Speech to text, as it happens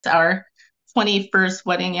Our 21st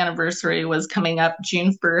wedding anniversary was coming up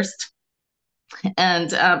June 1st.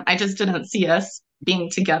 And I just didn't see us being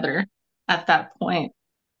together at that point.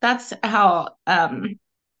 That's how down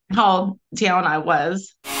I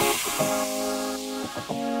was.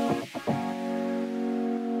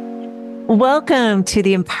 Welcome to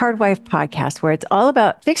the Empowered Wife podcast, where it's all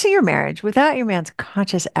about fixing your marriage without your man's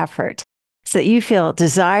conscious effort so that you feel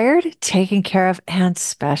desired, taken care of, and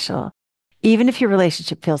special, even if your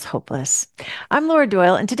relationship feels hopeless. I'm Laura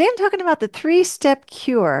Doyle, and today I'm talking about the three-step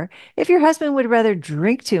cure if your husband would rather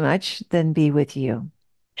drink too much than be with you.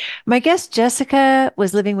 My guest, Jessica,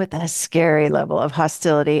 was living with a scary level of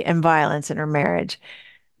hostility and violence in her marriage,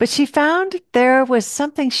 but she found there was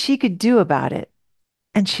something she could do about it,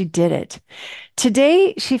 and she did it.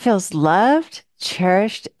 Today, she feels loved,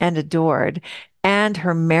 cherished, and adored, and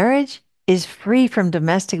her marriage is free from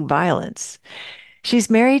domestic violence.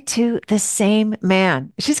 She's married to the same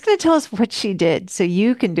man. She's going to tell us what she did so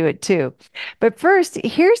you can do it too. But first,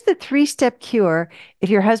 here's the three-step cure if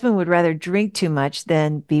your husband would rather drink too much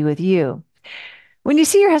than be with you. When you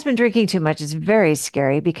see your husband drinking too much, it's very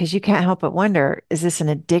scary because you can't help but wonder, is this an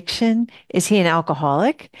addiction? Is he an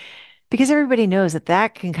alcoholic? Because everybody knows that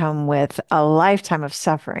that can come with a lifetime of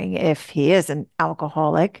suffering if he is an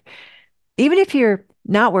alcoholic. Even if you're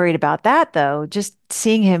not worried about that, though, just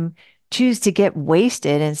seeing him choose to get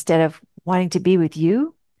wasted instead of wanting to be with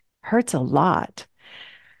you hurts a lot.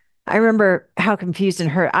 I remember how confused and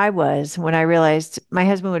hurt I was when I realized my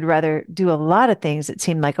husband would rather do a lot of things that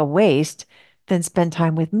seemed like a waste than spend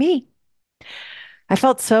time with me. I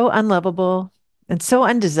felt so unlovable and so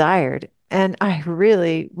undesired. And I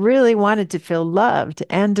really, really wanted to feel loved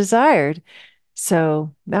and desired.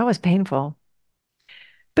 So that was painful.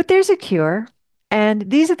 But there's a cure. And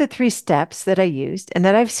these are the three steps that I used and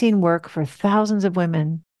that I've seen work for thousands of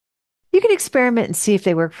women. You can experiment and see if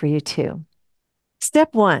they work for you too.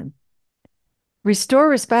 Step one, restore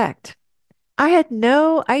respect. I had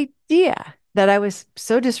no idea that I was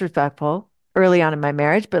so disrespectful early on in my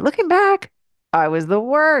marriage, but looking back, I was the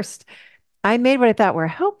worst. I made what I thought were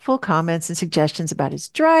helpful comments and suggestions about his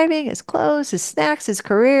driving, his clothes, his snacks, his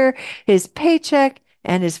career, his paycheck,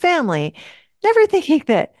 and his family, never thinking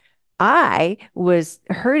that I was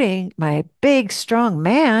hurting my big, strong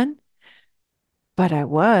man, but I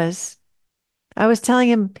was. I was telling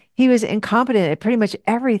him he was incompetent at pretty much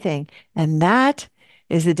everything. And that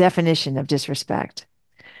is the definition of disrespect.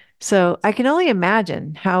 So I can only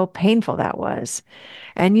imagine how painful that was.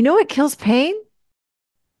 And you know what kills pain?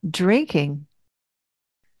 Drinking.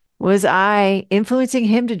 Was I influencing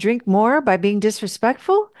him to drink more by being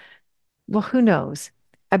disrespectful? Well, who knows?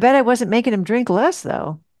 I bet I wasn't making him drink less,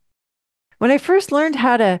 though. When I first learned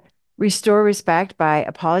how to restore respect by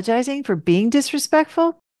apologizing for being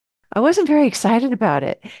disrespectful, I wasn't very excited about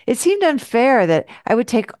it. It seemed unfair that I would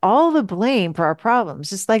take all the blame for our problems,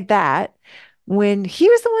 just like that, when he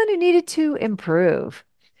was the one who needed to improve.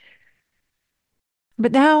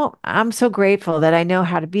 But now I'm so grateful that I know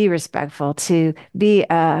how to be respectful, to be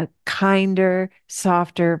a kinder,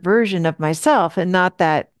 softer version of myself and not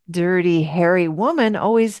that dirty, hairy woman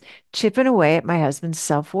always chipping away at my husband's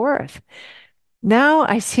self-worth. Now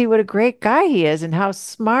I see what a great guy he is and how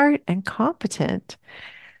smart and competent.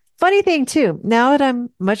 Funny thing, too, now that I'm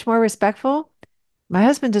much more respectful, my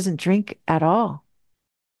husband doesn't drink at all.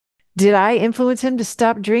 Did I influence him to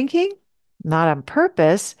stop drinking? Not on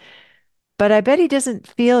purpose. But I bet he doesn't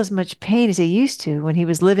feel as much pain as he used to when he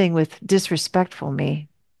was living with disrespectful me.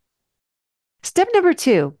 Step number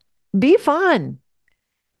two, be fun.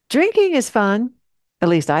 Drinking is fun. At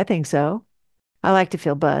least I think so. I like to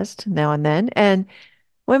feel buzzed now and then. And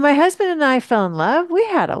when my husband and I fell in love, we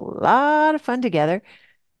had a lot of fun together.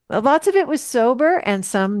 Lots of it was sober and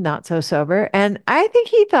some not so sober. And I think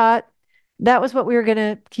he thought that was what we were going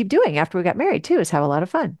to keep doing after we got married, too, is have a lot of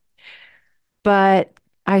fun. But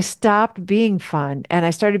I stopped being fun and I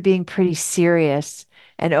started being pretty serious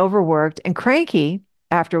and overworked and cranky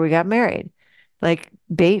after we got married, like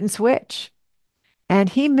bait and switch. And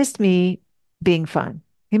he missed me being fun.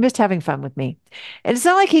 He missed having fun with me. And it's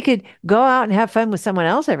not like he could go out and have fun with someone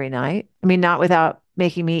else every night. I mean, not without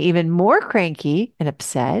making me even more cranky and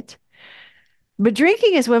upset. But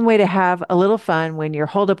drinking is one way to have a little fun when you're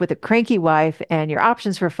holed up with a cranky wife and your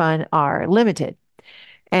options for fun are limited.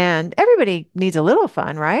 And everybody needs a little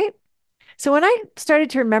fun, right? So when I started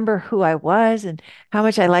to remember who I was and how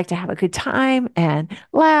much I like to have a good time and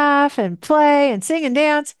laugh and play and sing and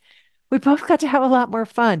dance, we both got to have a lot more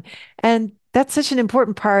fun. And that's such an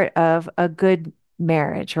important part of a good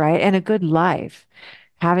marriage, right? And a good life,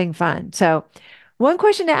 having fun. So one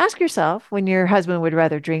question to ask yourself when your husband would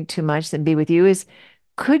rather drink too much than be with you is,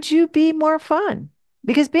 could you be more fun?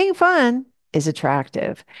 Because being fun is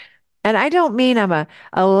attractive. And I don't mean I'm a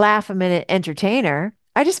laugh a minute entertainer.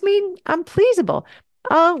 I just mean I'm pleasable.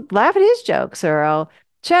 I'll laugh at his jokes, or I'll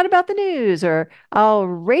chat about the news, or I'll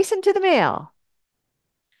race him to the mail.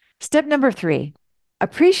 Step number three,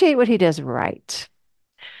 appreciate what he does right.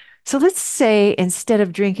 So let's say instead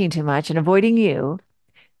of drinking too much and avoiding you,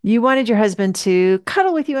 you wanted your husband to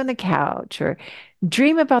cuddle with you on the couch, or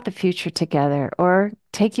dream about the future together, or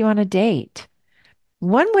take you on a date.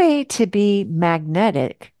 One way to be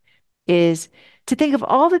magnetic is to think of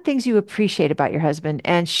all the things you appreciate about your husband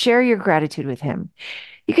and share your gratitude with him.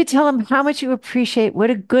 You could tell him how much you appreciate what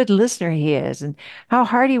a good listener he is, and how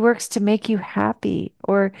hard he works to make you happy,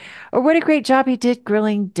 or what a great job he did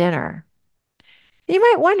grilling dinner. You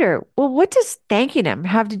might wonder, well, what does thanking him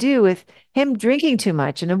have to do with him drinking too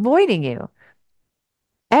much and avoiding you?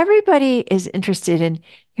 Everybody is interested in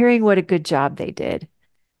hearing what a good job they did.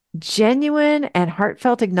 Genuine and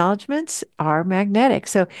heartfelt acknowledgments are magnetic.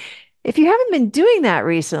 So if you haven't been doing that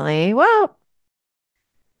recently, well,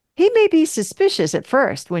 he may be suspicious at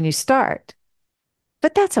first when you start,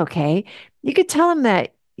 but that's okay. You could tell him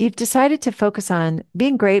that you've decided to focus on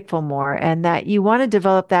being grateful more, and that you want to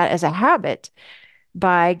develop that as a habit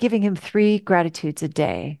by giving him 3 gratitudes a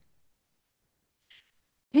day.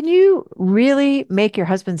 Can you really make your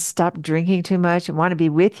husband stop drinking too much and want to be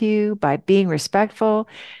with you by being respectful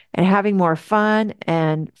and having more fun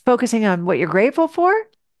and focusing on what you're grateful for?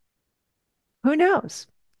 Who knows?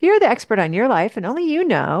 You're the expert on your life, and only you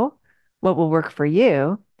know what will work for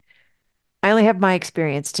you. I only have my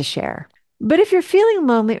experience to share. But if you're feeling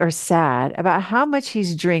lonely or sad about how much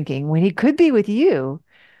he's drinking when he could be with you,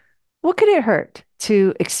 what could it hurt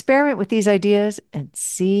to experiment with these ideas and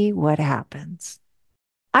see what happens?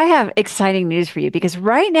 I have exciting news for you, because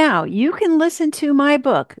right now you can listen to my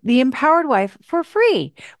book, The Empowered Wife, for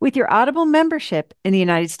free with your Audible membership in the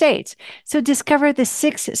United States. So discover the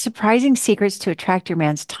 6 surprising secrets to attract your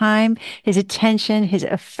man's time, his attention, his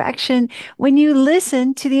affection when you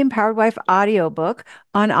listen to the Empowered Wife audiobook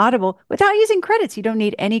on Audible without using credits. You don't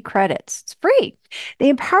need any credits. It's free. The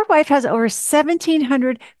Empowered Wife has over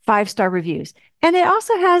 1,700 5-star reviews, and it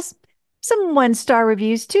also has some 1-star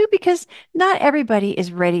reviews too, because not everybody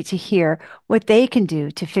is ready to hear what they can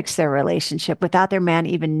do to fix their relationship without their man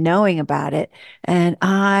even knowing about it. And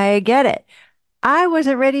I get it. I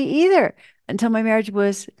wasn't ready either until my marriage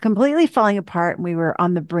was completely falling apart and we were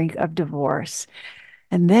on the brink of divorce.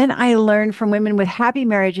 And then I learned from women with happy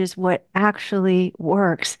marriages what actually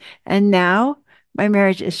works. And now my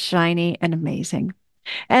marriage is shiny and amazing.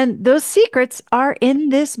 And those secrets are in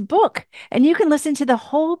this book. And you can listen to the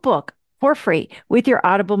whole book for free with your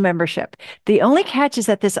Audible membership. The only catch is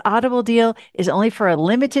that this Audible deal is only for a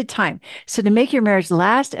limited time. So to make your marriage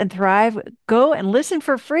last and thrive, go and listen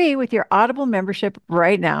for free with your Audible membership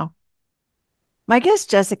right now. My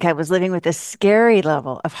guest Jessica was living with a scary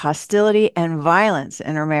level of hostility and violence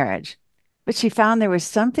in her marriage, but she found there was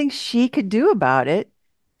something she could do about it,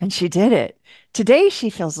 and she did it. Today,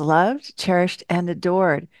 she feels loved, cherished, and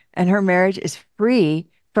adored, and her marriage is free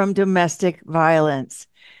from domestic violence.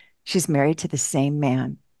 She's married to the same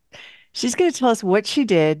man. She's going to tell us what she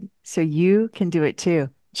did so you can do it too.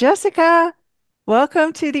 Jessica,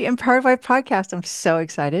 welcome to the Empowered Wife podcast. I'm so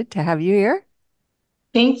excited to have you here.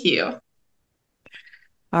 Thank you.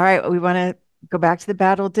 All right, we want to go back to the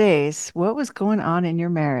bad old days. What was going on in your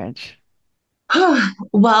marriage?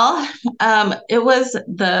 Well, it was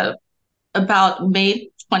the about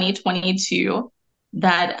May 2022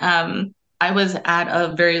 that I was at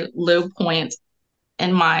a very low point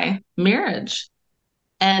in my marriage,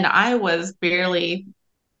 and I was barely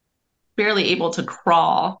able to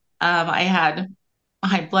crawl. I had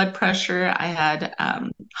high blood pressure, I had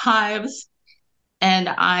hives, and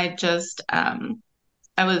I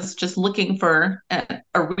was just looking for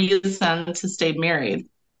a reason to stay married.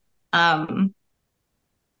 Um,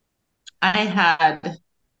 I had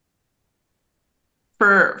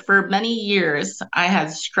for many years I had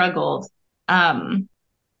struggled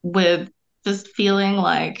with just feeling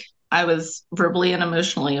like I was verbally and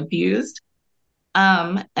emotionally abused.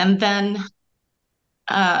 And then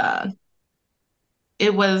uh,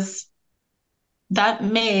 it was that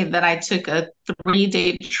May that I took a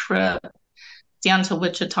 3-day trip down to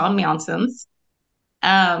Wichita Mountains,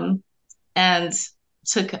 um, and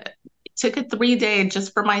took took a 3-day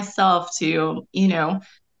just for myself to,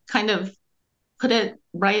 kind of put it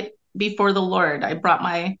right before the Lord. I brought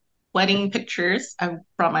my wedding pictures. I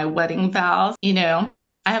brought my wedding vows. I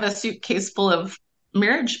have a suitcase full of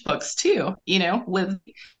marriage books too,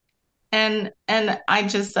 and I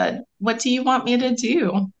just said, what do you want me to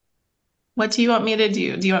do? What do you want me to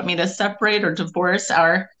do? Do you want me to separate or divorce?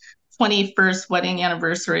 Our 21st wedding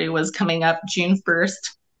anniversary was coming up June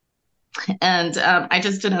 1st. And I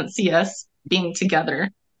just didn't see us being together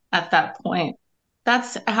at that point.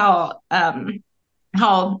 That's how down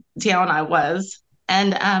I was.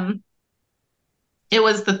 And it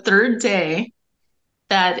was the third day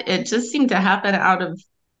that it just seemed to happen out of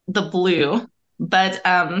the blue. But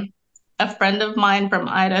a friend of mine from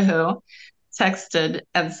Idaho texted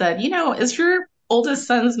and said, is your oldest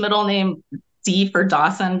son's middle name D for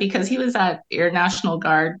Dawson? Because he was at Air National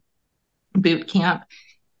Guard boot camp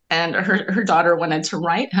and her daughter wanted to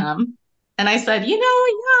write him. And I said, yeah,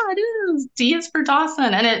 it is. D is for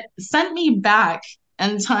Dawson. And it sent me back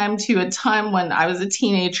in time to a time when I was a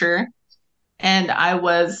teenager and I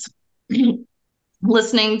was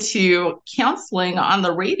listening to counseling on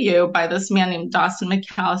the radio by this man named Dawson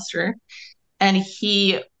McAllister. And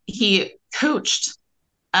he coached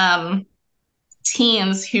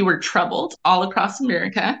teens who were troubled all across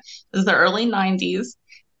America. It was the early 90s.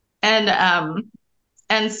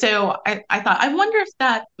 And so I thought, I wonder if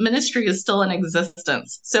that ministry is still in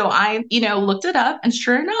existence. So I, looked it up and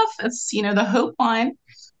sure enough, it's, the Hope line.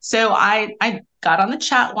 So I got on the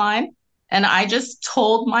chat line and I just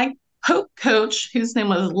told my Hope coach, whose name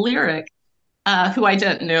was Lyric, who I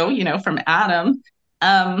didn't know, from Adam,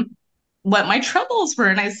 what my troubles were.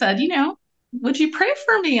 And I said, would you pray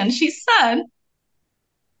for me? And she said,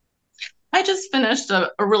 I just finished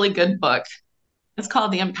a really good book. It's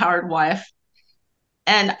called The Empowered Wife.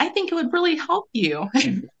 And I think it would really help you.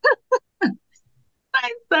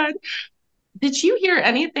 I said, did you hear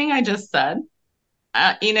anything I just said?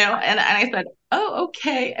 And I said, oh,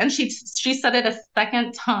 okay. And she said it a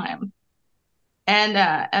second time.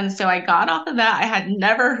 And so I got off of that. I had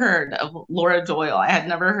never heard of Laura Doyle. I had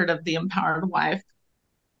never heard of The Empowered Wife.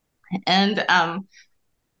 And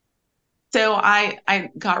so I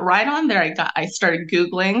got right on there. I started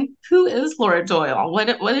Googling, who is Laura Doyle?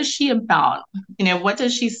 What is she about? What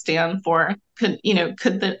does she stand for? Could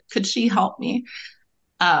she help me?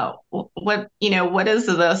 What is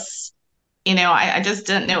this? I just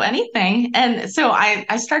didn't know anything. And so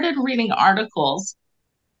I started reading articles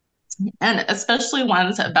and especially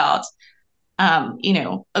ones about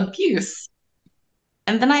abuse.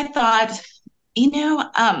 And then I thought,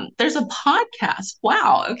 there's a podcast.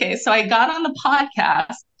 Wow. Okay. So I got on the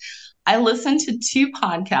podcast. I listened to two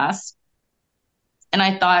podcasts and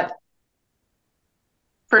I thought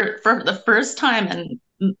for the first time in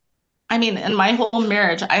my whole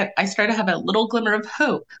marriage, I started to have a little glimmer of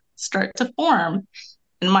hope start to form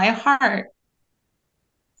in my heart.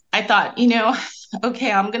 I thought,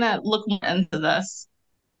 okay, I'm going to look more into this.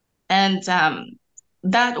 And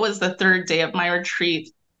that was the third day of my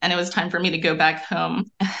retreat. And it was time for me to go back home.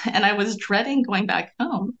 And I was dreading going back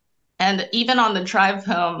home. And even on the drive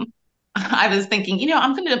home, I was thinking,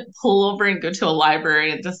 I'm going to pull over and go to a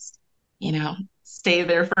library and just, stay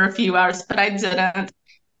there for a few hours. But I didn't.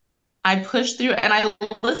 I pushed through and I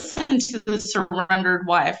listened to The Surrendered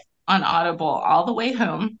Wife on Audible all the way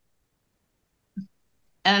home.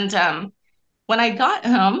 And when I got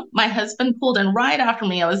home, my husband pulled in right after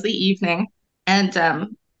me. It was the evening. And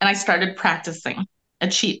I started practicing a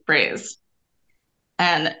cheat phrase.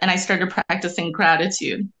 And I started practicing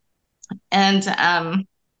gratitude. And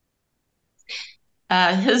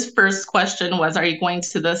his first question was, are you going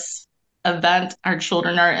to this event our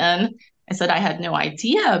children are in? I said, I had no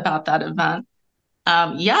idea about that event.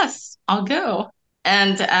 Yes, I'll go.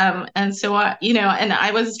 And so, and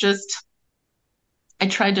I was I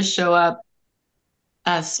tried to show up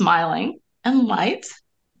smiling and light,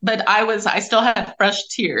 but I still had fresh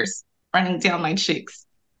tears running down my cheeks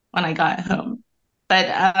when I got home. But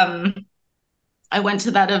I went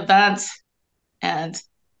to that event, and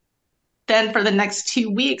then for the next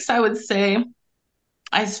 2 weeks, I would say,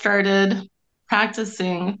 I started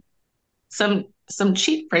practicing some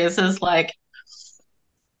cheat phrases like,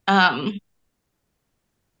 I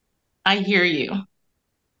hear you.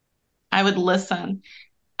 I would listen.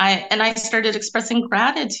 I started expressing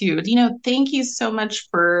gratitude. Thank you so much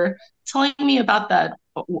for telling me about that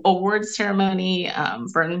award ceremony,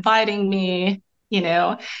 for inviting me,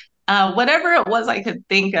 whatever it was I could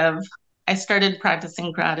think of, I started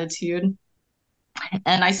practicing gratitude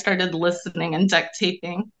and I started listening and duct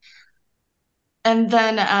taping. And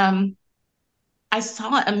then I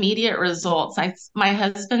saw immediate results. My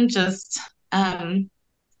husband just,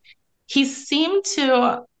 he seemed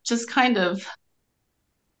to just kind of,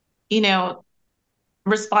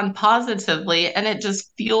 respond positively. And it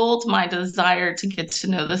just fueled my desire to get to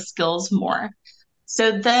know the skills more.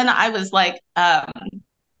 So then I was like,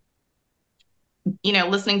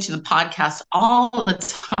 listening to the podcast all the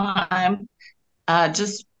time,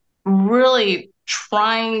 just really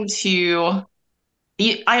trying to.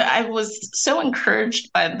 I was so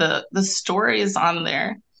encouraged by the stories on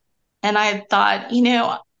there, and I thought,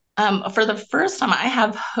 for the first time, I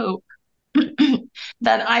have hope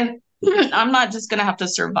that I'm not just going to have to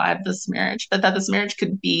survive this marriage, but that this marriage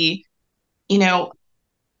could be, you know,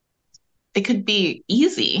 it could be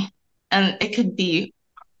easy, and it could be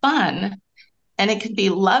fun, and it could be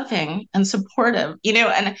loving and supportive,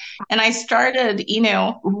 and I started,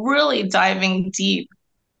 really diving deep.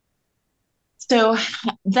 So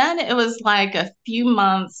then it was like a few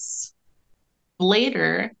months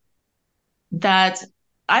later that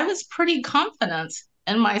I was pretty confident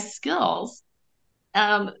in my skills.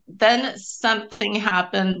 Then something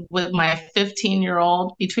happened with my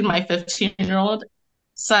 15-year-old, between my 15-year-old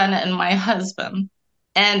son and my husband.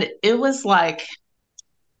 And it was like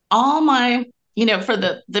all my, for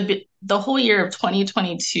the whole year of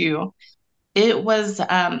 2022,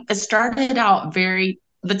 it started out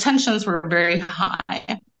the tensions were very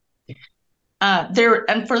high.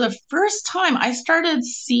 And for the first time, I started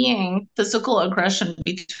seeing physical aggression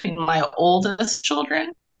between my oldest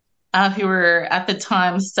children, who were at the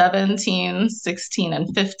time 17, 16,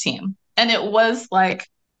 and 15. And it was like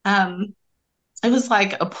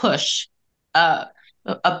a push, uh,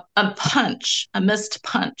 a punch, a missed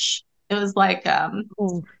punch. It was like,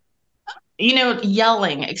 Oh,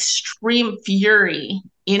 yelling, extreme fury,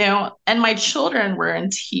 and my children were in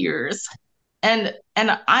tears. And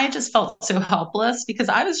I just felt so helpless because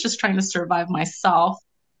I was just trying to survive myself.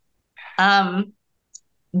 Um,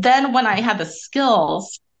 then when I had the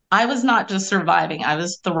skills, I was not just surviving, I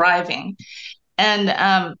was thriving. And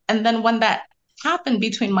then when that happened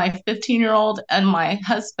between my 15-year-old and my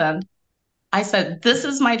husband, I said, this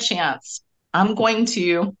is my chance. I'm going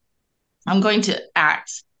to I'm going to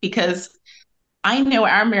act because I know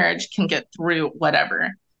our marriage can get through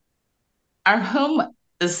whatever. Our home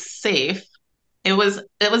is safe. It was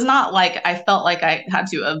not like I felt like I had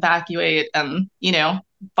to evacuate and,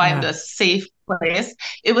 find yeah. a safe place.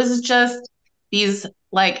 It was just these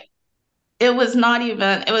like it was not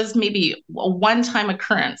even it was maybe a one-time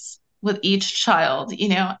occurrence with each child,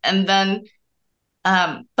 and then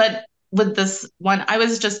but with this one, I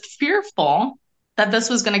was just fearful that this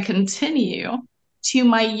was going to continue to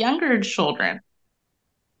my younger children.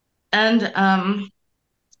 And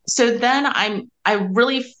so then I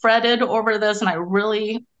really fretted over this, and I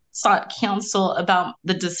really sought counsel about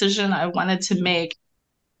the decision I wanted to make.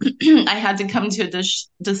 I had to come to a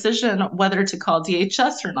decision whether to call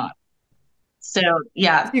DHS or not. So So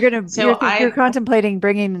yeah, you're so I contemplating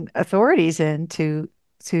bringing authorities in to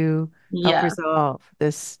help yeah, resolve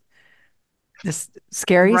this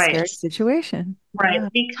scary, right, scary situation. right, Yeah.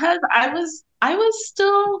 because I was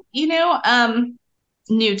still,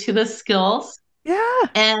 new to the skills, Yeah.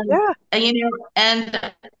 and Yeah.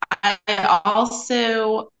 and I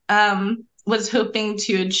also was hoping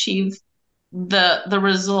to achieve the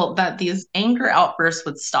result that these anger outbursts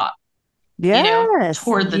would stop, Yes.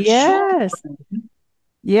 toward the children. Yes.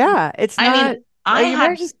 Yeah. It's I mean, not, I your had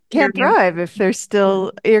marriages can't experienced, thrive if there's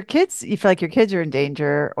still your kids, you feel like your kids are in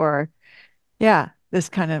danger or, yeah, this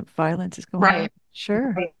kind of violence is going on. right,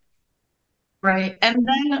 Sure. right, right. And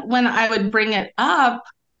then when I would bring it up,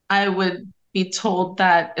 I would be told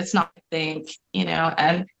that it's not a thing, and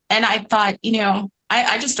I thought,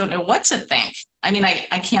 I just don't know what to think. I mean,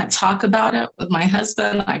 I can't talk about it with my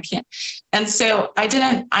husband. I can't. And so I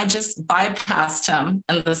just bypassed him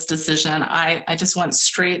in this decision. I just went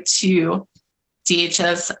straight to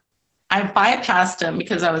DHS. I bypassed him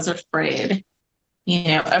because I was afraid,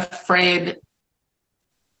 afraid,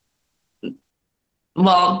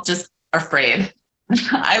 well, just afraid.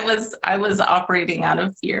 I was operating out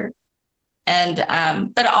of fear,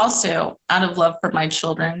 and but also out of love for my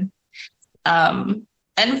children, and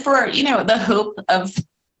for the hope of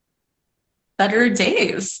better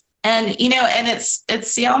days. And and it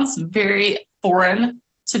sounds very foreign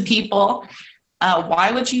to people.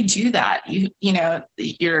 Why would you do that?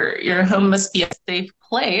 Your home must be a safe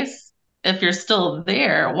place if you're still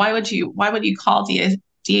there. Why would you call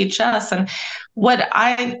DHS? And what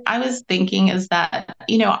I was thinking is that,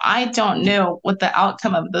 I don't know what the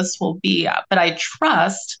outcome of this will be, but I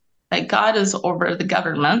trust that God is over the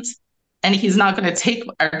government, and he's not going to take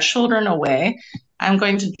our children away. I'm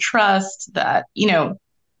going to trust that,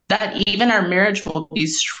 that even our marriage will be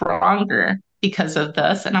stronger because of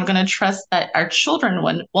this. And I'm going to trust that our children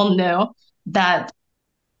will know that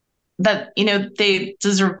they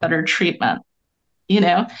deserve better treatment, you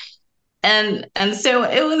know? And so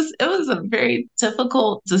it was a very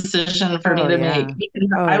difficult decision for me Oh to make yeah. because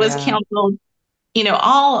Oh I was yeah. counseled,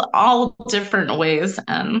 all different ways,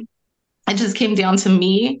 and it just came down to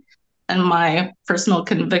me and my personal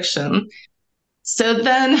conviction. So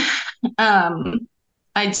then um,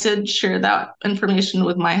 I did share that information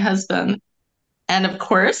with my husband. And of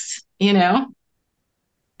course, it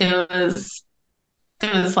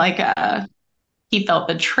was like he felt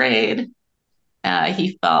betrayed.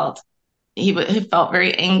 He felt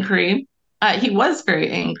very angry. He was very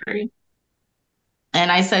angry.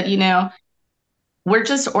 And I said, we're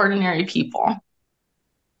just ordinary people.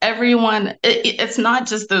 Everyone, it's not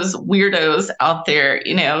just those weirdos out there,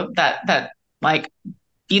 that like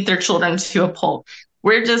beat their children to a pulp.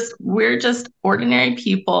 We're just ordinary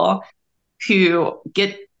people who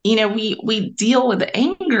get, we deal with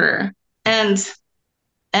anger, and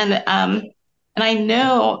and um and I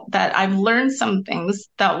know that I've learned some things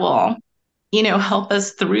that will, help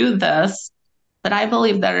us through this, but I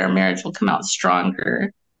believe that our marriage will come out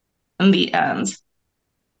stronger in the end.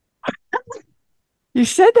 You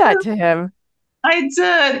said that to him. I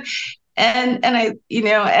did. And I,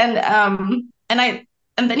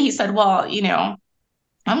 and then he said, well,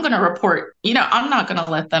 I'm going to report, I'm not going to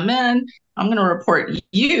let them in. I'm going to report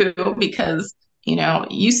you because,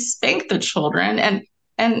 you spank the children. And,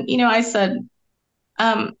 I said,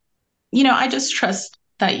 um, I just trust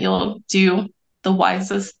that you'll do the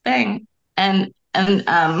wisest thing. And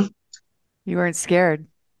You weren't scared.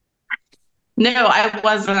 no,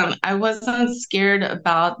 I wasn't scared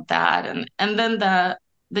about that. And then the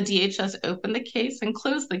DHS opened the case and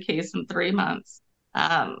closed the case in 3 months.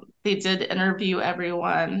 They did interview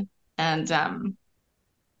everyone, and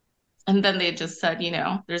then they just said,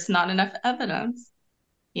 there's not enough evidence,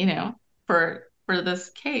 for this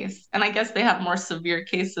case. And I guess they have more severe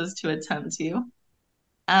cases to attend to.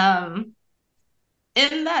 Um,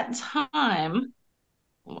 in that time,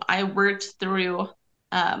 I worked through.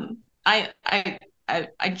 I I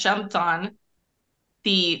I jumped on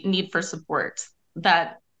the need for support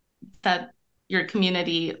that your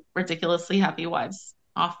community, Ridiculously Happy Wives,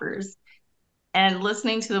 offers. And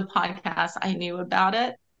listening to the podcast, I knew about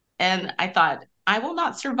it, and I thought, I will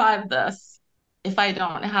not survive this if I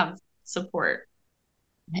don't have support.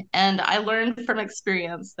 And I learned from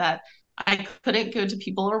experience that I couldn't go to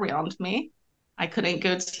people around me. I couldn't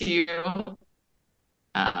go to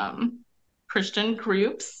um, Christian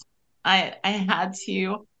groups. I had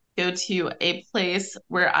to go to a place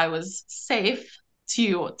where I was safe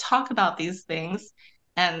to talk about these things,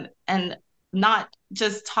 and not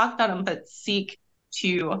just talk about them, but seek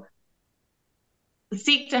to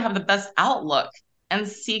have the best outlook and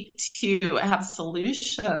seek to have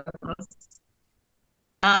solutions,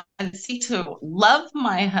 and seek to love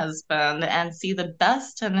my husband and see the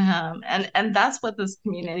best in him. And that's what this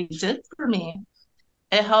community did for me.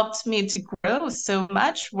 It helped me to grow so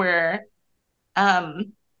much where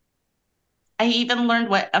um, I even learned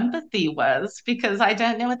what empathy was because I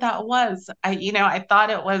didn't know what that was. I thought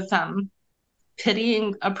it was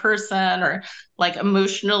pitying a person or like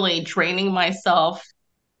emotionally draining myself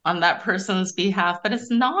on that person's behalf, but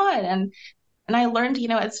it's not. And I learned,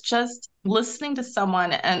 it's just listening to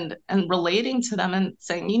someone and relating to them and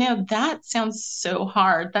saying, that sounds so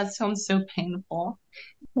hard. That sounds so painful.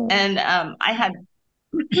 And I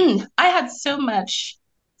had so much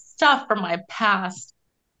stuff from my past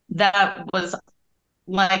that was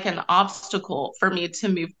like an obstacle for me to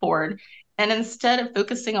move forward. And instead of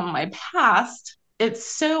focusing on my past, it's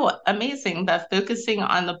so amazing that focusing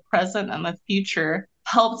on the present and the future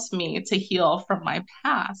helped me to heal from my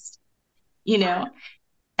past, you know?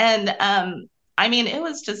 And I mean, it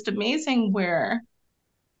was just amazing where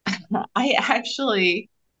I actually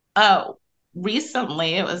uh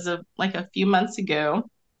recently, it was like a few months ago,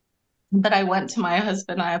 but I went to my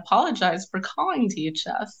husband, I apologized for calling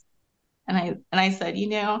DHS. And I said,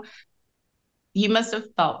 you must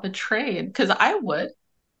have felt betrayed because I would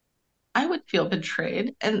feel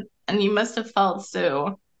betrayed, and you must have felt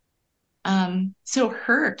so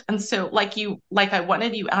hurt, and so like I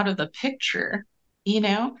wanted you out of the picture, you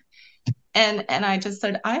know? And I just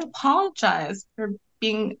said, I apologize for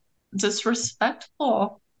being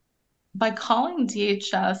disrespectful by calling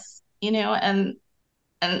DHS,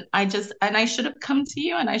 and I should have come to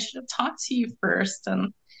you and I should have talked to you first.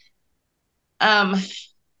 Um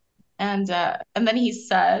and then he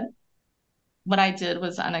said what I did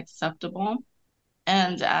was unacceptable.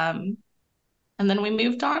 And then we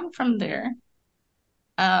moved on from there.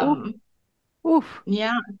 Oof, Um oof,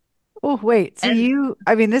 yeah. oof. Wait. So And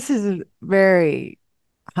I mean, this is very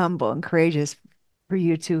humble and courageous for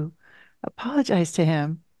you to apologize to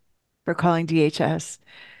him for calling DHS.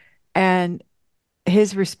 And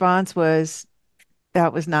his response was,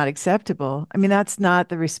 that was not acceptable. I mean, that's not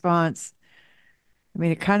the response. I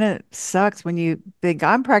mean, it kind of sucks when you think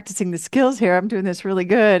I'm practicing the skills here, I'm doing this really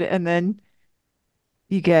good, and then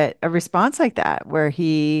you get a response like that where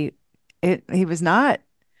he was not,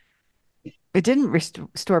 it didn't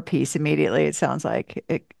restore peace immediately. It sounds like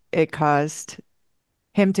it caused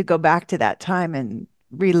him to go back to that time and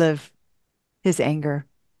relive his anger,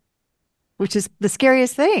 which is the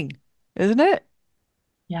scariest thing, isn't it?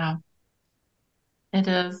 Yeah, it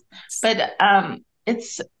is. But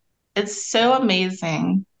it's so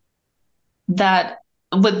amazing that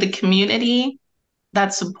with the community,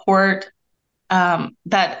 that support,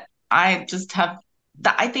 that I just have,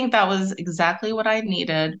 that I think that was exactly what I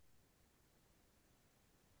needed.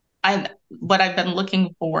 What I've been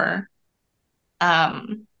looking for,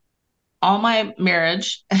 um, all my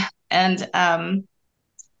marriage, and and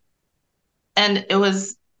it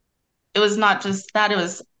was not just that. It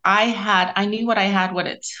was I knew what I had, what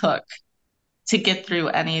it took to get through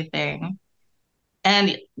anything,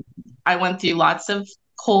 and I went through lots of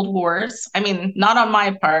cold wars. I mean, not on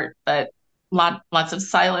my part, but lots of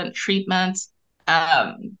silent treatment.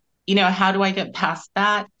 How do I get past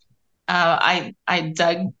that? I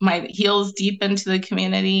dug my heels deep into the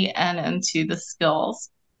community and into the skills.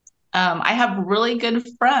 I have really good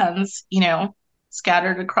friends,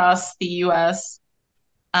 scattered across the U.S.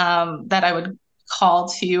 That I would call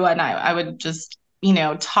to, and I would just,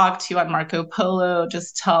 talk to on Marco Polo,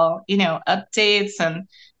 just tell, updates and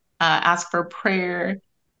ask for prayer.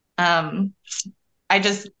 Um, I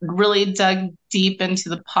just really dug deep into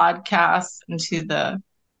the podcast, into the,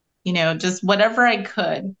 just whatever I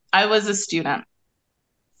could. I was a student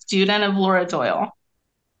of Laura Doyle.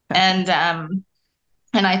 And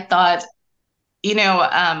I thought, you know,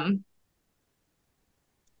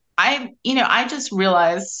 I just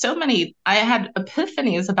realized I had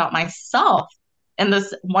epiphanies about myself in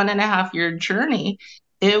this 1.5 year journey.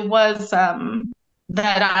 It was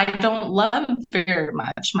that I don't love very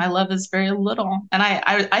much. My love is very little. And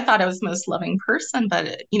I thought I was the most loving person,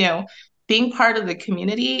 but, being part of the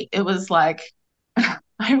community, it was like,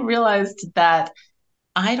 I realized that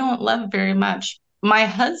I don't love very much. My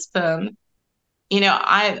husband,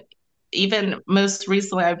 I even most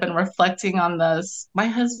recently I've been reflecting on this. My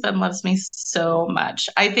husband loves me so much.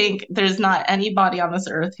 I think there's not anybody on this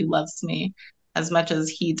earth who loves me as much as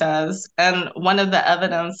he does. And one of the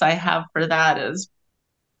evidence I have for that is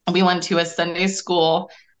we went to a Sunday school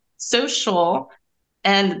social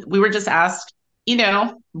and we were just asked,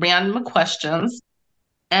 random questions.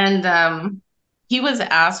 And he was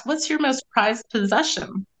asked, "What's your most prized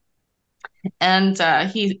possession?" And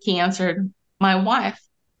he answered, "My wife."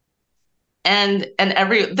 And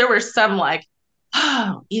there were some like,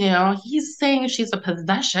 "Oh, he's saying she's a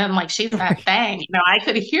possession, like she's that thing." I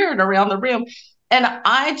could hear it around the room, and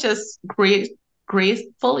I just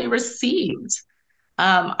gratefully received.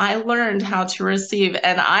 I learned how to receive,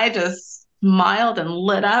 and I just smiled and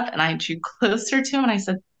lit up, and I drew closer to him, and I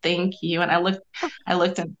said, "Thank you." And I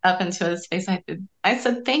looked up into his face. I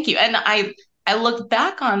said, "Thank you." And I look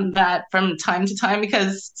back on that from time to time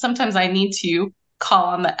because sometimes I need to call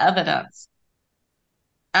on the evidence.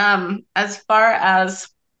 As far as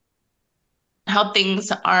how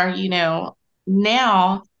things are,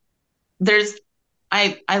 now there's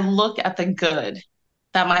I look at the good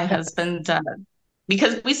that my husband did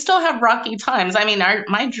because we still have rocky times. I mean,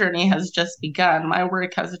 my journey has just begun. My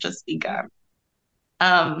work has just begun.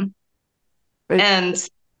 Um, But and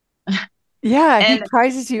yeah, he and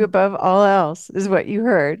prizes you above all else, is what you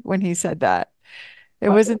heard when he said that. It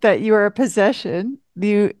wasn't that you were a possession.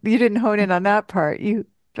 You didn't hone in on that part.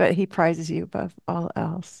 But he prizes you above all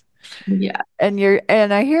else. yeah,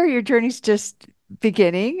 And I hear your journey's just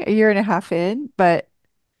beginning, a year and a half in, but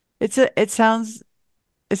it sounds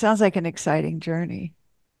like an exciting journey.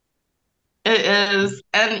 it is.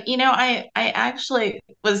 And I actually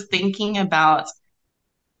was thinking about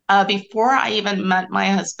before I even met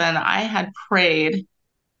my husband, I had prayed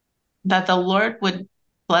that the Lord would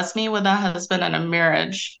bless me with a husband and a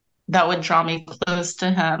marriage that would draw me close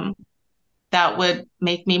to him, that would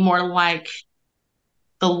make me more like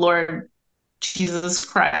the Lord Jesus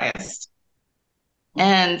Christ.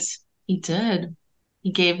 And he did.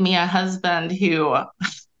 He gave me a husband who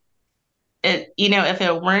if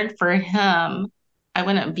it weren't for him, I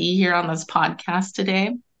wouldn't be here on this podcast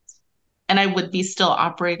today. And I would be still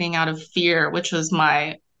operating out of fear, which was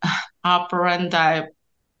my operandi,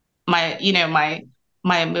 my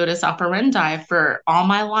modus operandi for all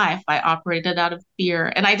my life. I operated out of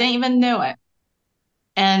fear and I didn't even know it.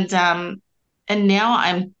 And And now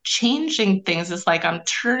I'm changing things. It's like I'm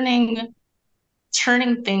turning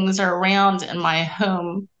things around in my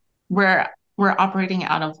home where we're operating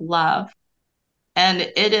out of love. And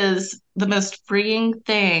it is the most freeing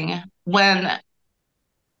thing when,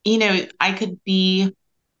 I could be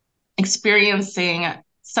experiencing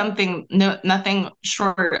something, no, nothing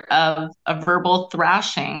short of a verbal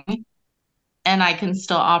thrashing, and I can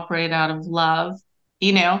still operate out of love.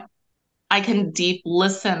 You know, I can deep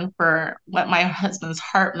listen for what my husband's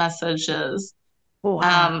heart message is.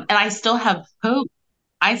 Wow. And I still have hope.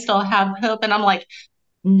 I still have hope. And I'm like,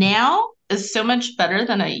 now is so much better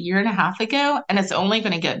than a year and a half ago. And it's only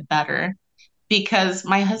going to get better because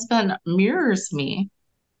my husband mirrors me,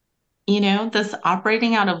 this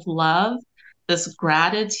operating out of love, this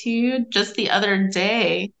gratitude. Just the other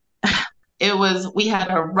day, we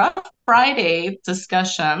had a rough Friday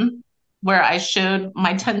discussion where I showed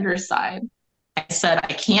my tender side. I said,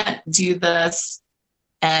 I can't do this.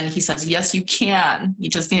 And he says, yes, you can. You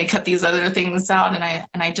just need to cut these other things out. And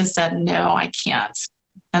I just said, no, I can't.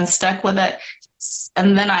 And stuck with it.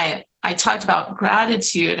 And then I talked about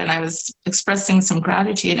gratitude and I was expressing some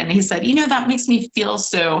gratitude. And he said, that makes me feel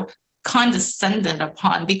so condescended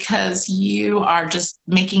upon because you are just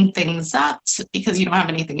making things up because you don't have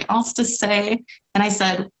anything else to say. And I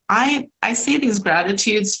said, I say these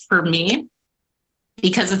gratitudes for me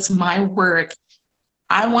because it's my work.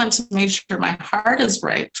 I want to make sure my heart is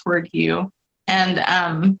right toward you.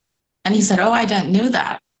 And he said, oh, I didn't know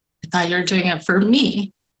that. I thought you were doing it for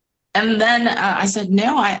me. And then I said,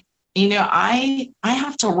 no, I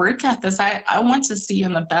have to work at this. I want to see you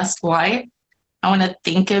in the best light. I want to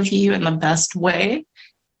think of you in the best way.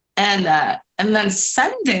 And then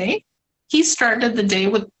Sunday, he started the day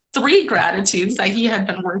with 3 gratitudes that he had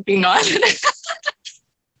been working on.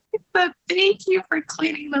 But thank you for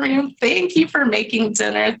cleaning the room. Thank you for making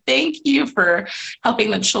dinner. Thank you for helping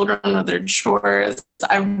the children with their chores.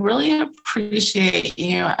 I really appreciate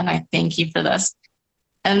you. And I thank you for this.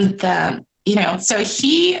 And then,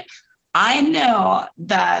 I know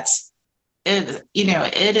that it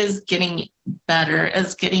is getting better,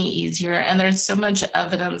 it's getting easier, and there's so much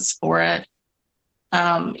evidence for it.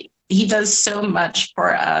 He does so much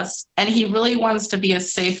for us, and he really wants to be a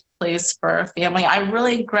safe place for our family. I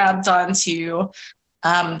really grabbed onto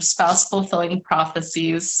spouse fulfilling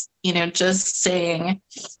prophecies, just saying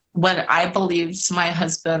what I believed my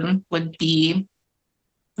husband would be.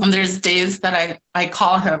 And there's days that I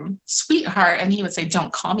call him sweetheart, and he would say,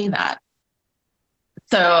 don't call me that.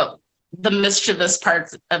 So the mischievous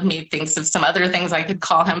part of me thinks of some other things I could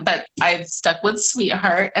call him, but I stuck with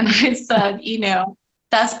sweetheart. And I said,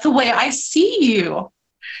 that's the way I see you.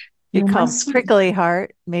 You call him prickly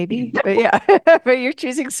heart, maybe, but yeah, but you're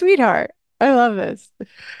choosing sweetheart. I love this.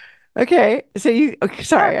 Okay. So okay,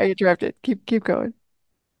 sorry, I interrupted. Keep going.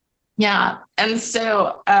 Yeah. And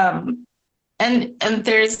so, and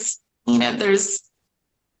there's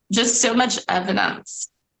just so much evidence,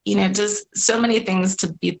 just so many things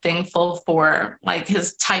to be thankful for, like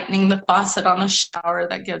his tightening the faucet on the shower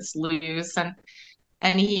that gets loose.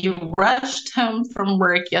 And he rushed home from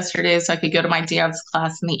work yesterday so I could go to my dance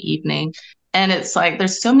class in the evening. And it's like,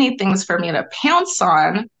 there's so many things for me to pounce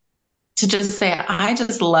on to just say, I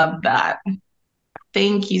just love that.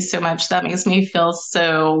 Thank you so much. That makes me feel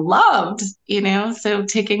so loved, so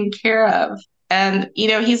taken care of. And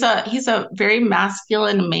he's a very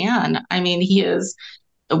masculine man. I mean,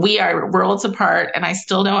 we are worlds apart and I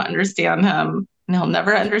still don't understand him and he'll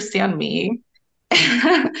never understand me.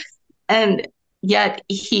 And yet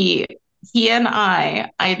he and I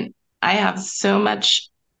have so much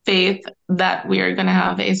faith that we are going to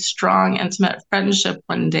have a strong, intimate friendship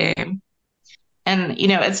one day. And,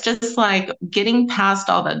 it's just like getting past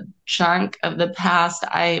all the junk of the past.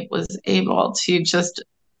 I was able to just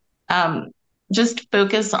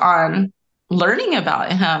focus on learning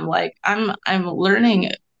about him. Like I'm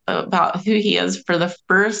learning about who he is for the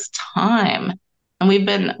first time. And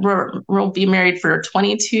we'll be married for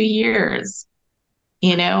 22 years,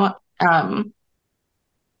 you know? Um,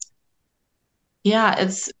 yeah,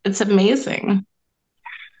 it's amazing.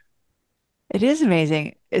 It is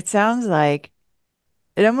amazing. It sounds like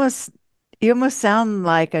it almost you almost sound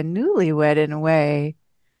like a newlywed in a way.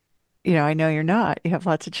 I know you're not. You have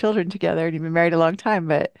lots of children together and you've been married a long time,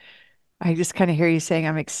 but I just kind of hear you saying,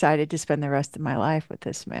 I'm excited to spend the rest of my life with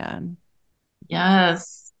this man.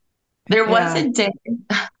 Yes. There was Yeah. a day,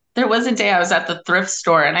 there was a day I was at the thrift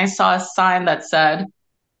store and I saw a sign that said,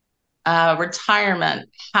 retirement,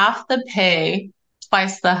 half the pay,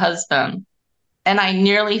 twice the husband. And I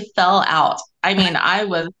nearly fell out. I mean, I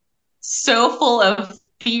was so full of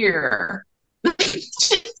fear.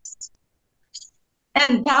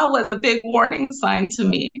 And that was a big warning sign to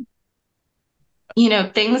me.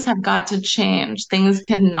 Things have got to change. Things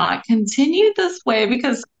cannot continue this way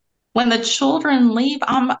because when the children leave,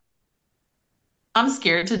 I'm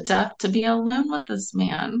scared to death to be alone with this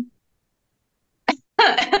man.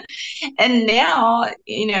 And now,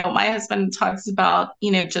 my husband talks about,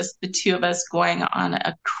 just the two of us going on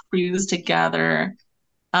a cruise together.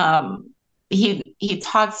 Um, he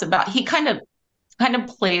talks about he kind of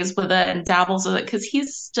plays with it and dabbles with it because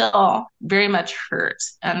he's still very much hurt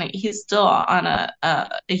and he's still on a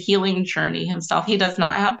healing journey himself. He does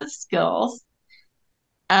not have the skills.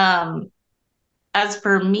 Um, as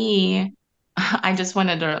for me, I just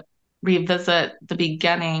wanted to revisit the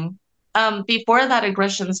beginning. Before that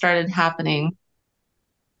aggression started happening,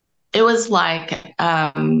 it was like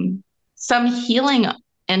some healing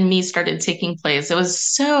in me started taking place. It was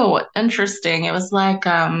so interesting. It was like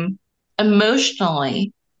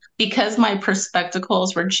emotionally, because my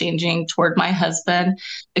perspectives were changing toward my husband,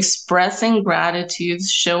 expressing gratitude,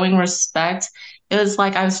 showing respect. It was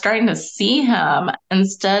like I was starting to see him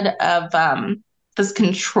instead of this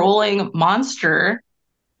controlling monster,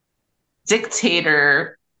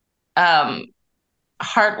 dictator, um,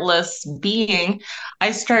 heartless being.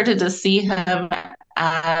 I started to see him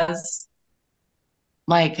as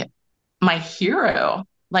like my hero,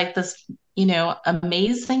 like this,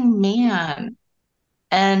 amazing man.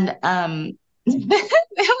 And it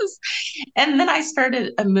was, and then I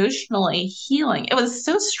started emotionally healing. It was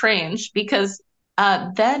so strange because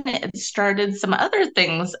then it started some other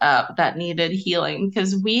things up that needed healing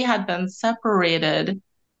because we had been separated.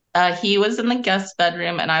 He was in the guest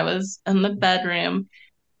bedroom and I was in the bedroom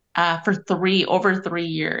for over 3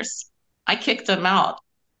 years. I kicked him out.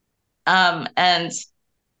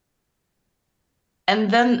 And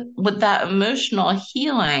then with that emotional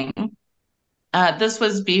healing, this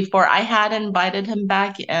was before I had invited him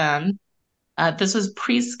back in. This was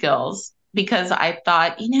pre-skills because I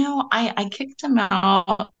thought, I kicked him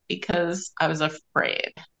out because I was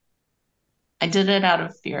afraid. I did it out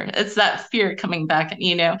of fear. It's that fear coming back,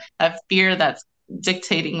 that fear that's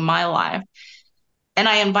dictating my life. And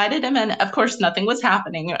I invited him in. Of course, nothing was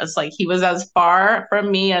happening. It was like he was as far from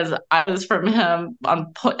me as I was from him.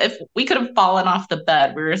 If we could have fallen off the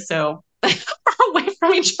bed, we were so far away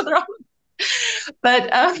from each other. But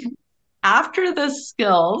after the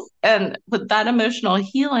skills and with that emotional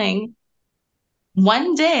healing,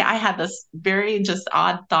 one day I had this very just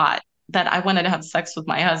odd thought that I wanted to have sex with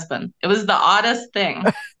my husband. It was the oddest thing.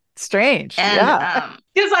 Strange. And Yeah.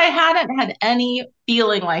 because I hadn't had any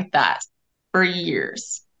feeling like that for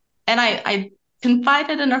years. And I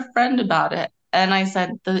confided in a friend about it. And I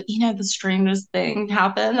said, the strangest thing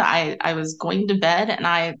happened. I was going to bed and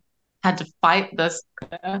I had to fight this,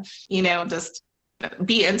 just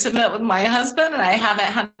be intimate with my husband. And I haven't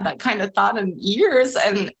had that kind of thought in years.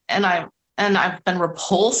 And I've been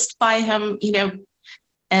repulsed by him,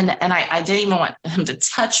 and I didn't even want him to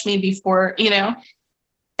touch me before.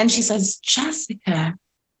 And she says, Jessica,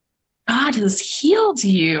 God has healed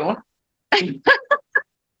you. I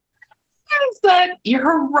said,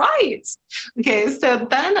 you're right. Okay, so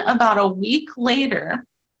then about a week later,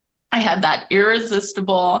 I had that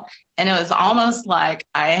irresistible, and it was almost like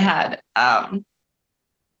I had an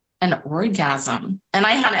orgasm. And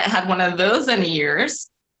I hadn't had one of those in years.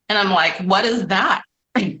 And I'm like, what is that?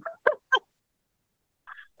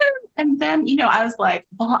 And then, I was like,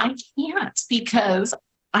 well, I can't because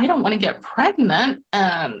I don't want to get pregnant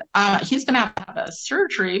and he's going to have a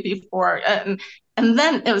surgery before. And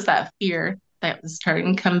then it was that fear that was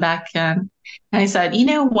starting to come back in. And I said, you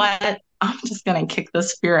know what? I'm just going to kick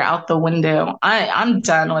this fear out the window. I'm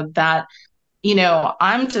done with that.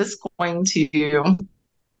 I'm just going to,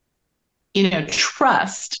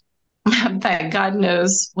 trust that God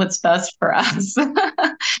knows what's best for us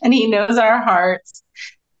and he knows our hearts.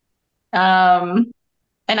 And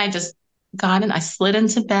I just got in, I slid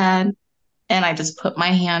into bed and I just put my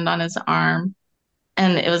hand on his arm.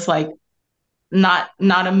 And it was like not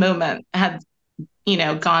a moment had,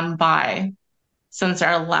 gone by since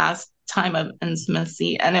our last time of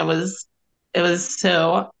intimacy. And it was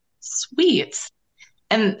so sweet.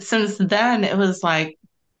 And since then it was like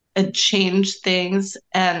it changed things.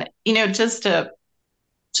 And, just to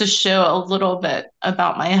show a little bit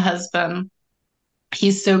about my husband,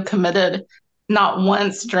 he's so committed. Not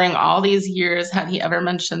once during all these years had he ever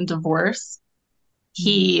mentioned divorce.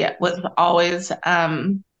 He was always,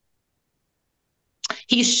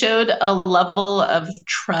 he showed a level of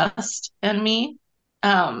trust in me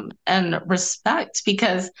and respect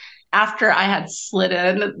because after I had slid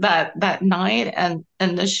in that night and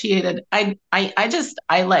initiated, I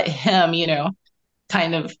let him,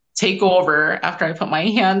 kind of take over after I put my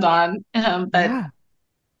hand on him. Yeah.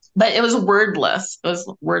 But it was wordless. It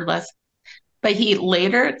was wordless. But he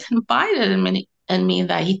later confided in me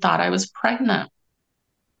that he thought I was pregnant.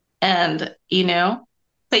 And,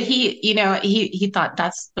 but he thought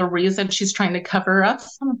that's the reason she's trying to cover up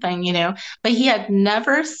something, but he had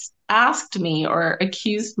never asked me or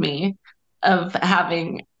accused me of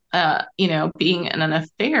having, being in an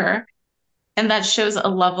affair. And that shows a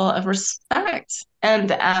level of respect.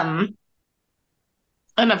 And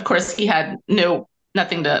of course he had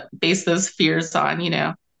nothing to base those fears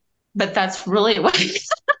on, but that's really what his,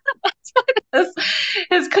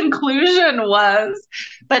 his conclusion was.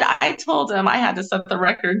 But I told him I had to set the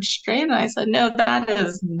record straight. And I said, no, that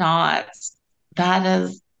is,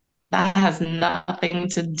 that has nothing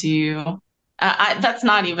to do. That's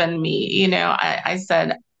not even me. I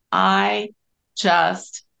said, I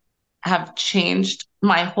just have changed.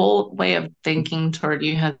 My whole way of thinking toward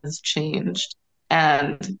you has changed.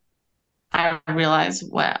 And I realize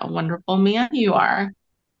what a wonderful man you are,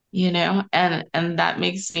 and that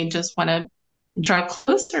makes me just want to draw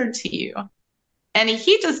closer to you. And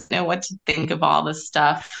he just know what to think of all this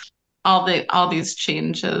stuff, all these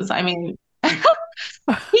changes. I mean,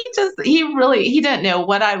 he didn't know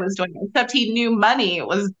what I was doing, except he knew money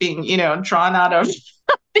was being, drawn out of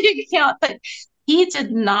the account. But he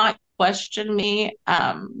did not question me,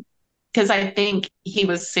 because I think he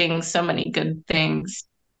was seeing so many good things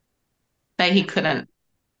that he couldn't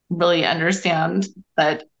really understand,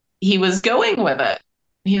 but he was going with it.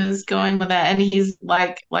 He was going with it. And he's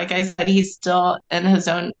like I said, he's still in his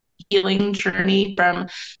own healing journey from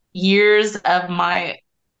years of my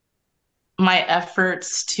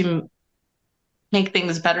efforts to make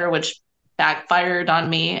things better, which backfired on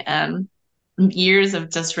me, and years of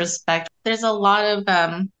disrespect. There's a lot of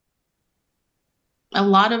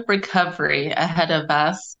recovery ahead of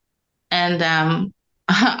us. And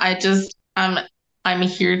I'm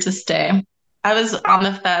here to stay. I was on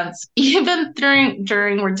the fence, even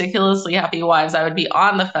during ridiculously happy wives. I would be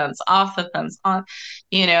on the fence, off the fence, on,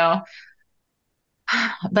 you know.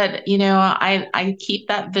 But I keep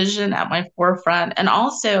that vision at my forefront, and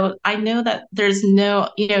also I know that there's no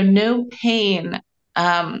pain.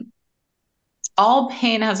 Um, all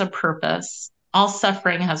pain has a purpose. All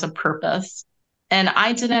suffering has a purpose, and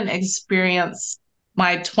I didn't experience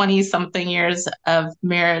my 20 something years of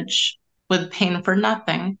marriage with pain for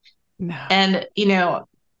nothing. No. And,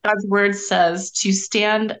 God's word says to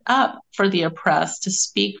stand up for the oppressed, to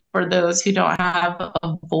speak for those who don't have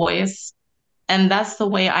a voice. And that's the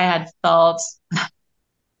way I had felt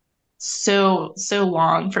so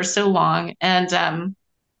long, for so long. And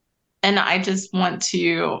I just want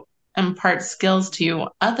to impart skills to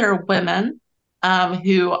other women,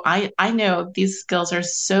 who I know these skills are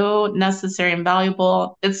so necessary and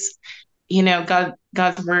valuable. It's,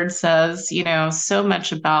 God's word says, so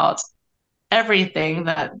much about everything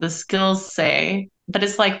that the skills say, but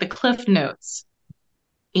it's like the cliff notes,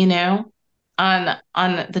 you know, on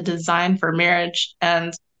the design for marriage.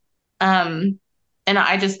 And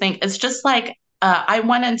I just think it's just like, I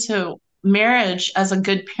went into marriage as a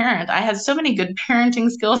good parent. I had so many good parenting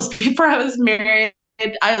skills before I was married.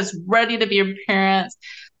 I was ready to be a parent,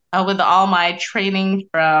 with all my training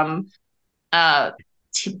from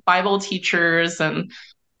Bible teachers and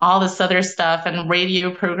all this other stuff and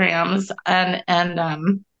radio programs, and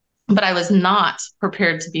but I was not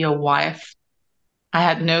prepared to be a wife. I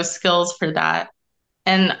had no skills for that.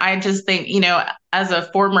 And I just think, as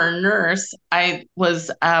a former nurse, I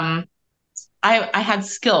had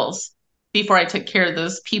skills before I took care of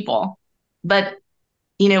those people. But,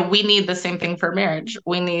 we need the same thing for marriage.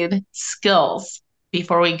 We need skills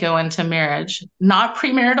before we go into marriage, not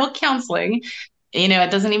premarital counseling.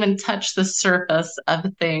 It doesn't even touch the surface of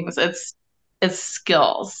things. It's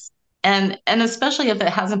skills. And especially if it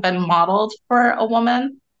hasn't been modeled for a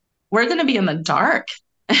woman, we're going to be in the dark.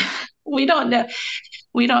 We don't know.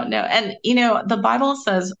 We don't know. And, the Bible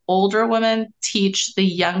says older women teach the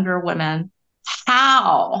younger women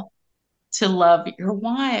how to love your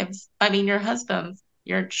wives. I mean, your husbands,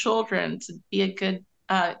 your children, to be a good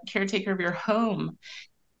caretaker of your home.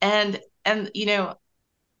 And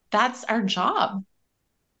that's our job.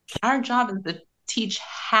 Our job is to teach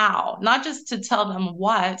how, not just to tell them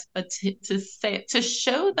what, but to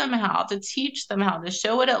show them how, to teach them how, to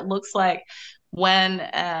show what it looks like when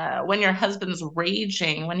your husband's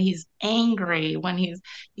raging, when he's angry, when he's,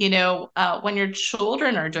 when your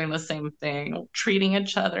children are doing the same thing, treating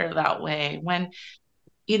each other that way.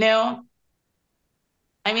 You know,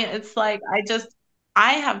 I mean, it's like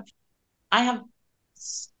I have I have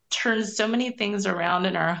turned so many things around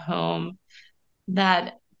in our home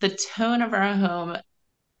that the tone of our home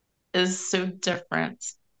is so different.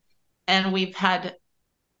 And we've had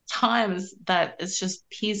times that it's just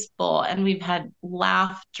peaceful and we've had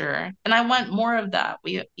laughter. And I want more of that.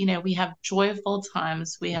 We have joyful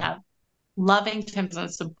times, we have loving times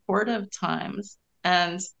and supportive times.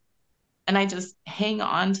 And I just hang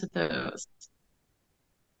on to those.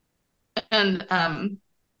 And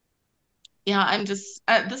yeah, I'm just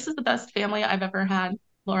this is the best family I've ever had,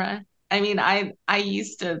 Laura. I mean, I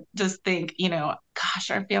used to just think, gosh,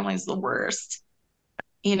 our family's the worst.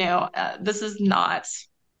 This is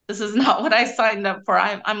not what I signed up for.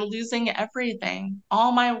 I'm losing everything,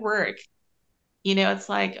 all my work. It's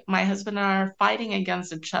like my husband and I are fighting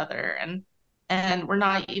against each other, and we're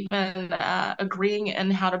not even agreeing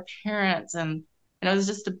in how to parent, and it was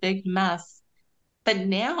just a big mess. But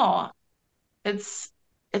now it's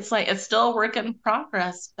it's like it's still a work in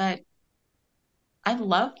progress, but I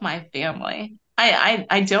love my family.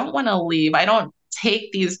 I don't want to leave. I don't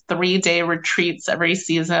take these 3-day retreats every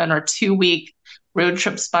season or 2-week road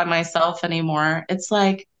trips by myself anymore. It's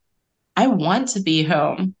like I want to be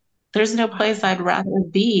home. There's no place I'd rather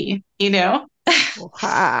be?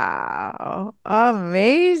 Wow.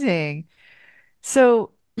 Amazing.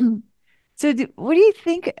 So, what do you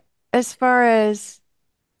think as far as,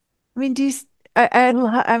 I mean,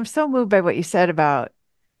 I'm so moved by what you said about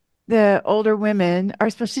the older women are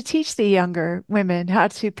supposed to teach the younger women how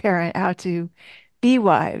to parent, how to be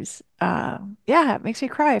wives. Yeah, it makes me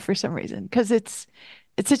cry for some reason because it's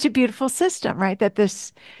such a beautiful system, right? That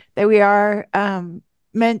we are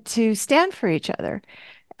meant to stand for each other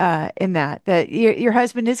in that your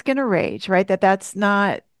husband is going to rage, right? That's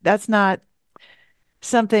not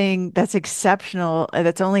something that's exceptional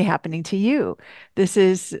that's only happening to you. This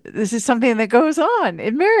is something that goes on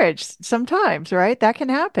in marriage sometimes, right? That can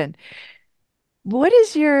happen. What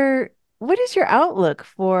is your outlook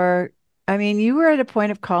for, I mean, you were at a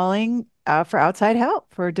point of calling for outside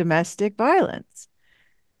help for domestic violence.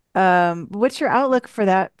 What's your outlook for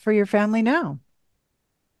that for your family now?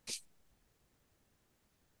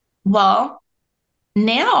 Well,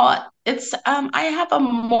 now I have a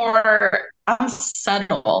more I'm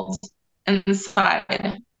settled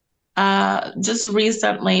inside. Just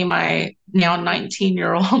recently my now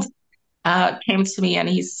 19-year-old came to me and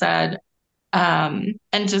he said, and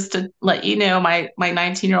just to let you know, my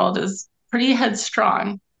 19-year-old is pretty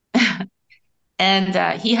headstrong.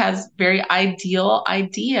 And he has very ideal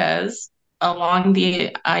ideas along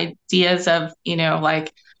the ideas of,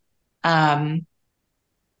 like um,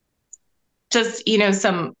 just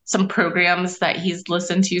some programs that he's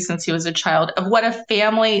listened to since he was a child of what a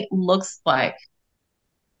family looks like,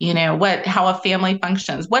 what how a family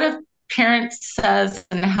functions, what a parent says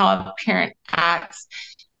and how a parent acts.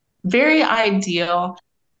 Very ideal.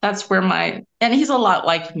 That's where and he's a lot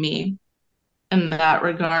like me in that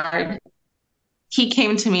regard. He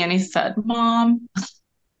came to me and he said, Mom,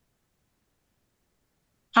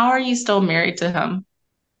 how are you still married to him?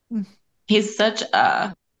 Mm. He's such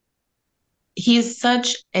a he's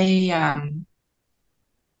such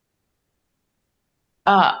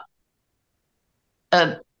uh,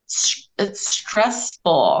 a it's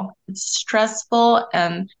stressful. It's stressful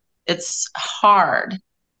and it's hard,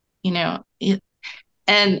 you know.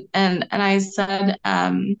 And I said,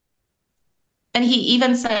 and he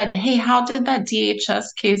even said, "Hey, how did that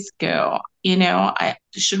DHS case go? I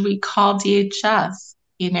should we call DHS?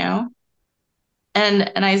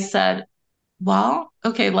 And I said, well,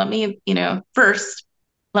 okay, let me, first,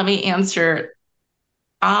 let me answer.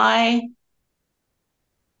 I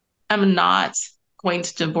am not going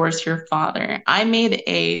to divorce your father. I made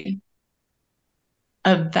a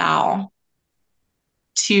vow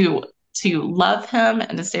to love him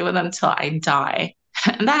and to stay with him till I die.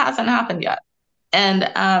 And that hasn't happened yet. And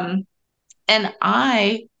I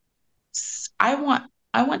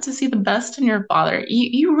want to see the best in your father.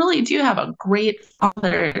 You really do have a great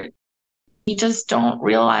father. You just don't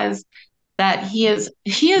realize that he is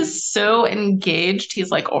so engaged. He's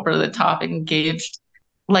like over the top engaged,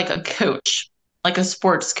 like a coach, like a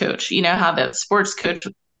sports coach. You know how that sports coach,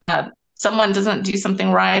 someone doesn't do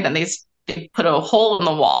something right and they put a hole in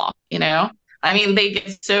the wall. I mean, they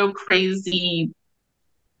get so crazy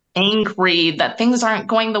angry that things aren't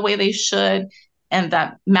going the way they should, and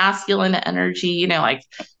that masculine energy. Like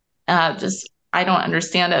just I don't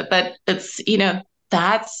understand it, but it's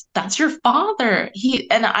that's your father.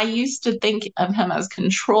 And I used to think of him as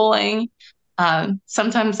controlling.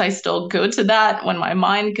 Sometimes I still go to that when my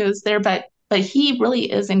mind goes there, but he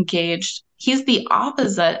really is engaged. He's the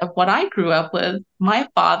opposite of what I grew up with. My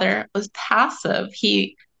father was passive.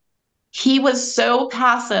 He was so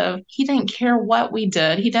passive. He didn't care what we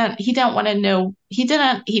did. He didn't want to know. He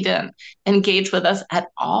didn't engage with us at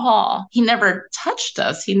all. He never touched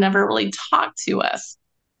us. He never really talked to us.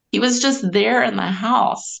 He was just there in the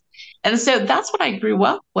house. And so that's what I grew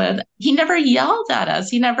up with. He never yelled at us.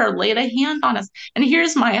 He never laid a hand on us. And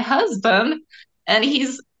here's my husband, and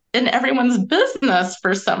he's in everyone's business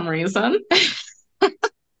for some reason.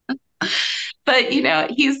 But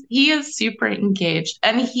he is super engaged,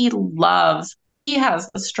 and he has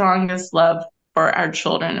the strongest love for our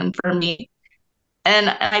children and for me. And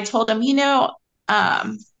I told him,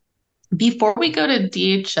 um, before we go to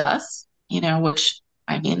DHS, which,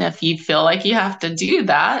 I mean, if you feel like you have to do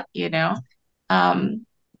that, um,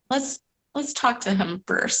 let's let's talk to him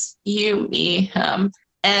first. You, me, him,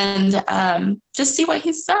 and just see what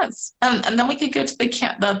he says. And then we could go to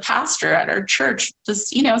the pastor at our church, just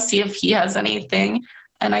see if he has anything.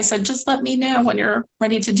 And I said, just let me know when you're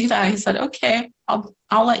ready to do that. He said, okay, I'll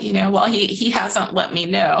let you know. Well, he hasn't let me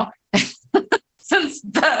know since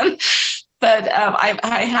then. But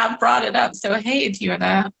I have brought it up. So, hey, do you want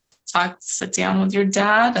to sit down with your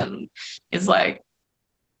dad? And he's like,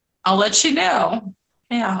 I'll let you know.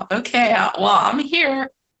 Yeah, okay. Well, I'm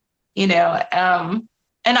here, you know.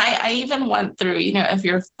 And I even went through, if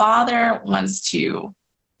your father wants to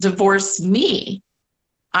divorce me,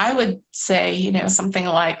 I would say, something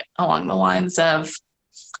like along the lines of,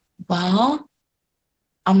 well,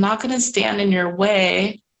 I'm not going to stand in your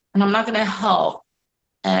way, and I'm not going to help.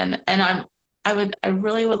 And I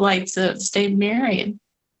really would like to stay married.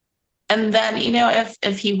 And then,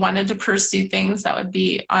 if he wanted to pursue things, that would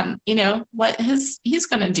be on, what he's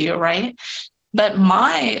going to do, right? But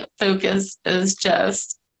my focus is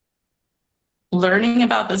just learning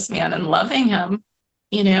about this man and loving him,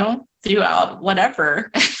 throughout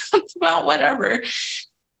whatever, throughout whatever.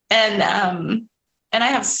 And I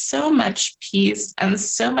have so much peace and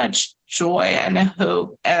so much joy and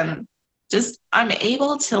hope, and just I'm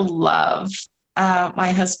able to love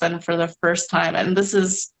my husband for the first time. And this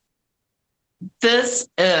is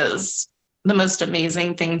the most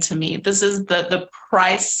amazing thing to me. This is the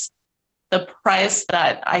price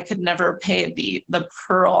that I could never pay, the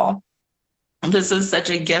pearl. This is such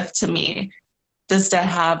a gift to me, just to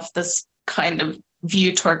have this kind of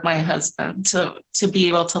view toward my husband, to be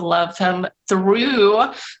able to love him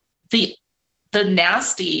through the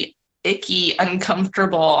nasty, icky,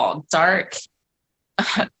 uncomfortable, dark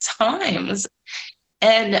times.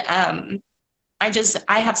 And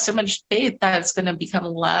I have so much faith that it's going to become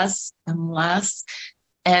less and less.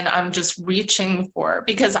 And I'm just reaching for,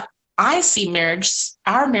 because I see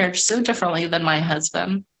our marriage so differently than my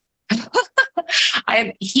husband.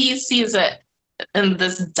 He sees it in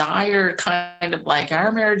this dire kind of like,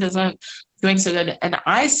 our marriage isn't doing so good. And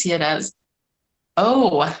I see it as,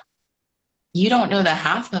 oh, you don't know the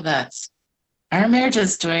half of it. Our marriage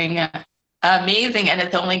is doing amazing, and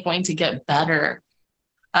it's only going to get better.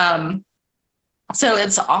 So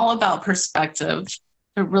it's all about perspective.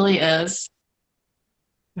 It really is.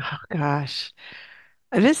 Oh gosh.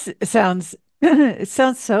 This sounds it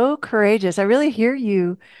sounds so courageous. I really hear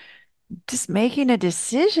you just making a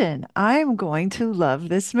decision. I'm going to love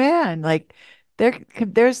this man. Like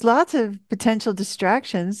there's lots of potential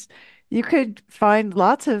distractions. You could find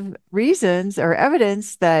lots of reasons or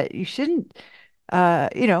evidence that you shouldn't.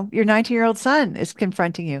 Your 19-year-old son is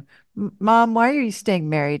confronting you. Mom, why are you staying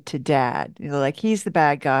married to dad? Like he's the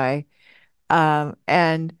bad guy.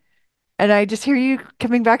 And I just hear you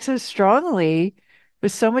coming back so strongly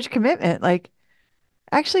with so much commitment. Like,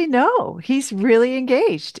 actually, no, he's really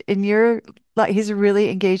engaged in your like he's a really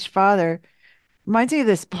engaged father. Reminds me of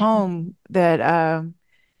this poem that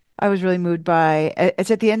I was really moved by. It's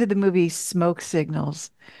at the end of the movie Smoke Signals.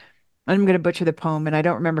 I'm going to butcher the poem, and I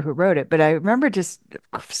don't remember who wrote it, but I remember just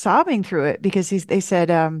sobbing through it because they said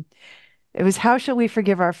it was, how shall we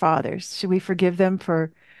forgive our fathers? Should we forgive them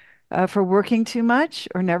for working too much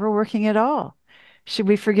or never working at all? Should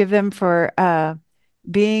we forgive them for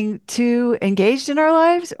being too engaged in our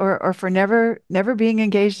lives, or for never being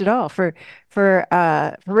engaged at all, for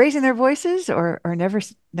raising their voices, or never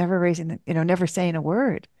raising never saying a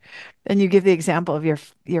word? And you give the example of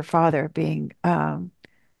your father being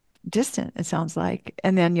distant, it sounds like,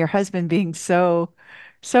 and then your husband being so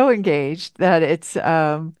engaged that it's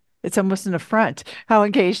almost an affront how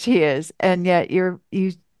engaged he is, and yet you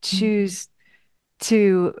choose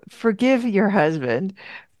to forgive your husband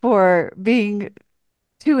for being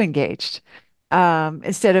too engaged,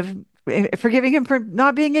 instead of forgiving him for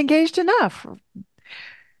not being engaged enough.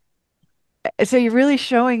 So you're really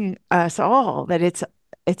showing us all that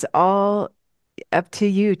it's all up to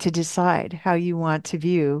you to decide how you want to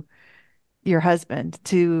view your husband,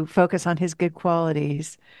 to focus on his good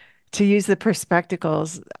qualities, to use the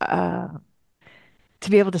perspectacles, to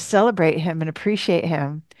be able to celebrate him and appreciate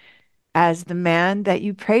him as the man that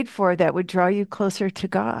you prayed for that would draw you closer to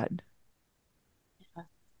God.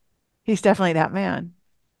 He's definitely that man.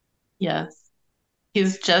 Yes.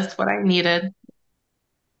 He's just what I needed.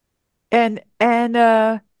 And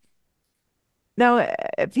now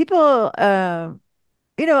people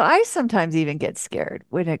I sometimes even get scared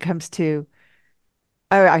when it comes to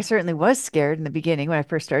I certainly was scared in the beginning when I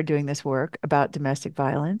first started doing this work about domestic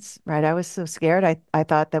violence, right? I was so scared. I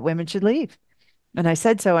thought that women should leave. And I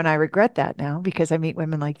said so, and I regret that now because I meet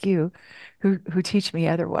women like you who teach me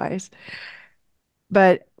otherwise.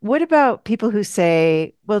 But what about people who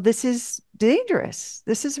say, well, this is dangerous.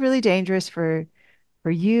 This is really dangerous for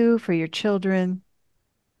you, for your children.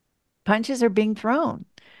 Punches are being thrown.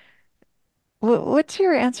 What's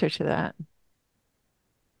your answer to that?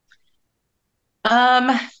 Um,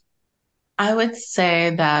 I would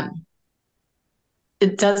say that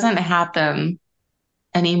it doesn't happen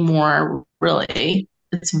anymore, really.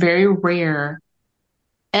 It's very rare.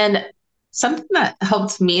 And something that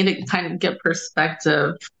helped me to kind of get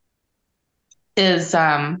perspective is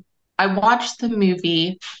I watched the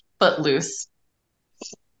movie Footloose.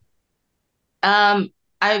 Um,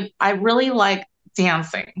 I really like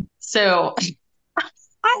dancing. So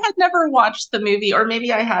I had never watched the movie, or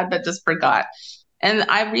maybe I had, but just forgot. And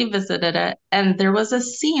I revisited it, and there was a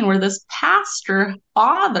scene where this pastor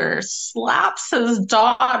father slaps his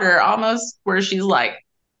daughter almost where she's like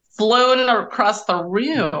flown across the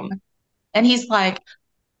room. And he's like,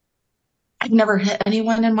 I've never hit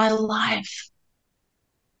anyone in my life.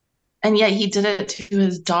 And yet he did it to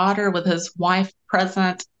his daughter with his wife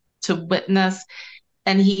present to witness.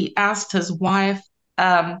 And he asked his wife,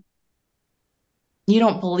 um, you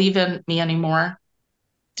don't believe in me anymore,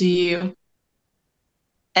 do you?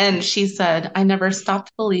 And she said, I never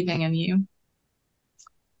stopped believing in you.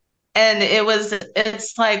 And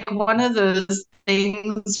it's like one of those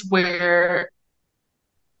things where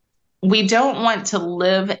we don't want to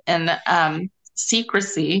live in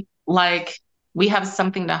secrecy, like we have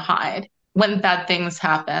something to hide when bad things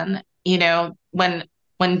happen,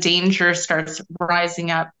 when danger starts rising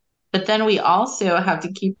up. But then we also have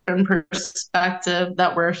to keep in perspective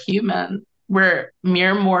that we're human, we're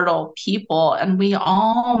mere mortal people, and we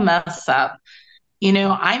all mess up.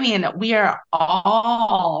 I mean,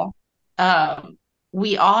 um,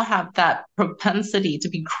 we all have that propensity to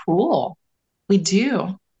be cruel. We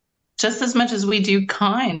do just as much as we do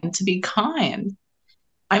kind to be kind.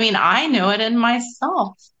 I mean, I know it in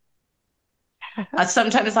myself.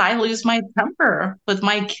 Sometimes I lose my temper with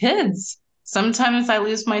my kids. Sometimes I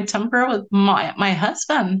lose my temper with my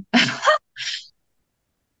husband.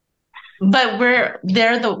 But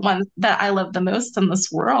they're the ones that I love the most in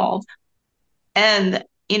this world. And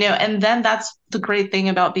then that's the great thing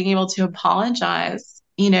about being able to apologize,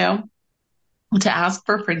 to ask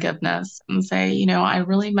for forgiveness and say, I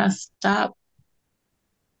really messed up.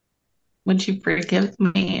 Would you forgive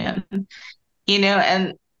me?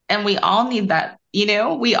 And we all need that,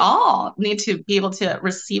 we all need to be able to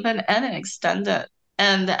receive it and extend it.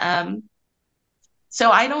 And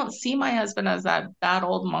so I don't see my husband as that bad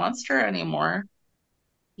old monster anymore,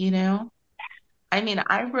 you know. I mean,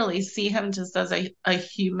 I really see him just as a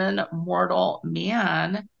human mortal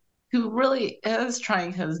man who really is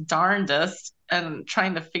trying his darndest and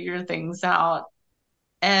trying to figure things out.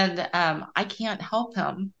 And I can't help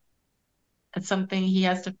him. It's something he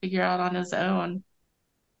has to figure out on his own.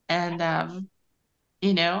 And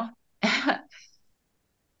you know,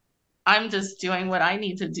 I'm just doing what I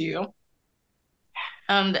need to do.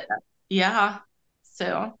 And yeah,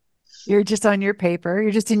 so You're just on your paper.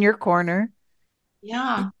 You're just in your corner.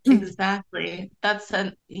 yeah, exactly. I've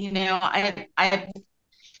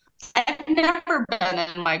never been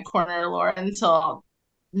in my corner, Laura, until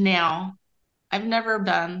now. I've never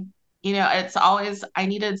been. It's always I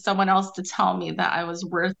needed someone else to tell me that I was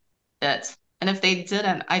worth it. And if they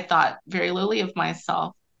didn't, I thought very lowly of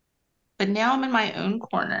myself. But now I'm in my own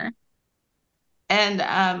corner. And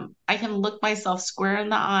I can look myself square in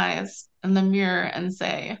the eyes in the mirror and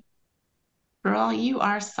say, girl, you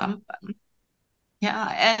are something. Yeah.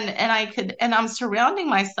 And I'm surrounding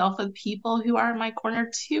myself with people who are in my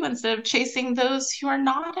corner too, instead of chasing those who are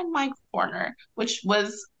not in my corner, which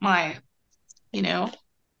was you know,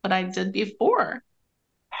 what I did before.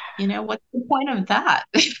 What's the point of that?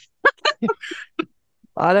 A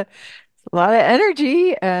lot of a lot of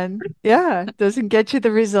energy and yeah, doesn't get you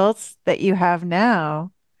the results that you have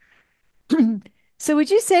now. So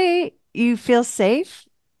would you say you feel safe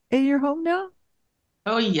in your home now?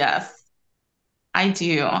 Oh, yes. I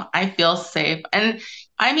do. I feel safe. And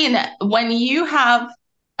I mean, when you have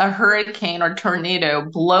a hurricane or tornado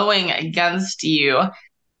blowing against you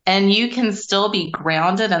and you can still be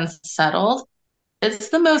grounded and settled, it's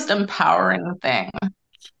the most empowering thing. It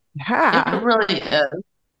Yeah, really is.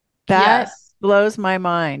 that Yes. blows my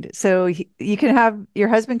mind. So you can have your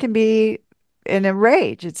husband can be in a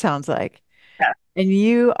rage, it sounds like, Yes. and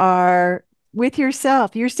you are with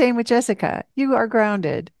yourself. You're staying with Jessica. You are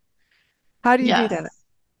grounded. How do you do that? Yes.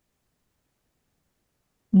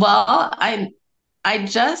 Well, I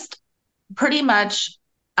just pretty much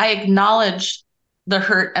I acknowledge the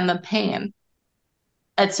hurt and the pain.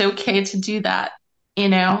 It's okay to do that, you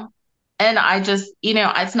know? And I just,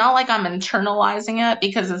 it's not like I'm internalizing it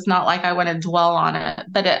because it's not like I want to dwell on it,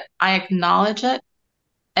 but I acknowledge it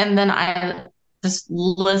and then I just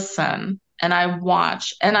listen and I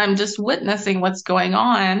watch and I'm just witnessing what's going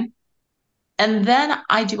on. And then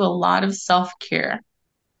I do a lot of self-care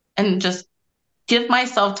and just give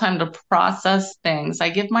myself time to process things. I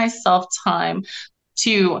give myself time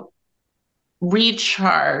to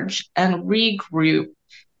recharge and regroup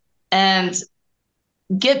and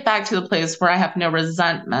get back to the place where I have no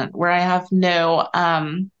resentment, where I have no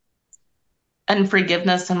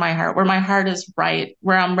unforgiveness in my heart, where my heart is right,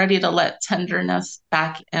 where I'm ready to let tenderness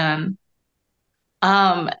back in,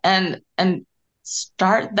 and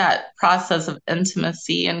start that process of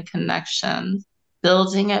intimacy and connection,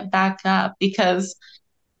 building it back up because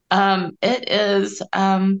it's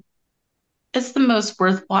the most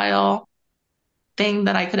worthwhile thing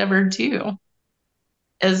that I could ever do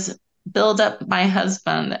is build up my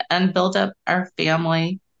husband and build up our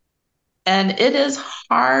family. And it is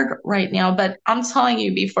hard right now, but I'm telling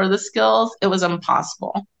you, before the skills, it was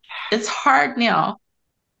impossible. It's hard now,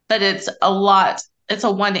 but it's a lot. It's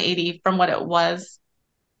a 180 from what it was,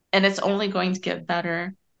 and it's only going to get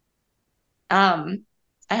better. Um,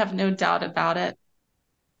 I have no doubt about it.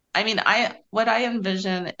 I mean, I what I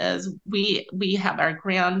envision is we have our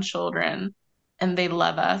grandchildren and they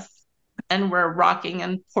love us and we're rocking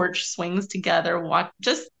in porch swings together,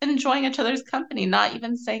 just enjoying each other's company, not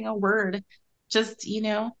even saying a word, just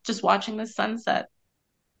watching the sunset.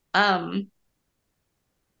 Um,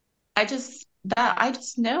 I just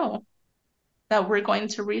know that we're going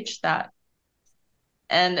to reach that.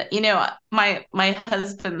 And my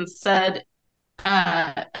husband said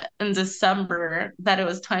uh in December that it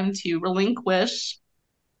was time to relinquish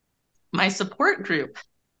my support group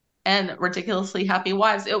and ridiculously happy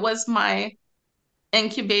wives. It was my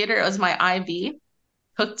incubator, it was my IV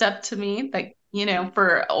hooked up to me, like,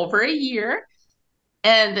 for over a year.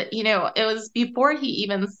 And, it was before he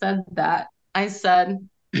even said that, I said,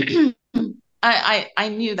 I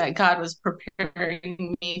knew that God was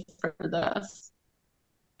preparing me for this.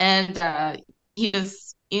 And he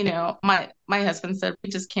just, my husband said, we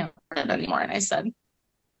just can't afford it anymore. And I said,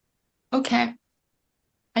 okay,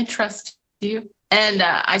 I trust you. And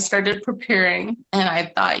I started preparing, and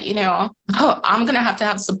I thought, oh, I'm going to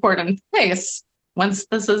have support in place once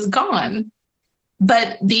this is gone.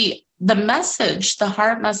 But the message, the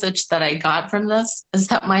hard message that I got from this is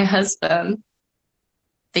that my husband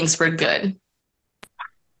thinks we're good,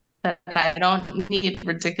 that I don't need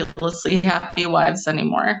ridiculously happy wives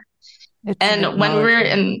anymore. It's an And when we were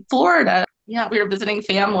acknowledgement. in Florida, yeah, we were visiting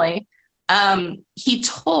family. He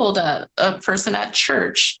told a person at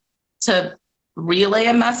church to relay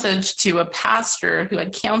a message to a pastor who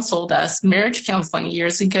had counseled us marriage counseling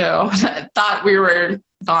years ago that thought we were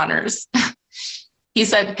goners. He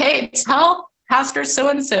said, hey, tell Pastor so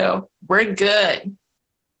and so we're good.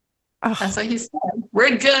 That's Oh, what he said.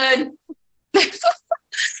 We're good.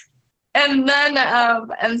 And then,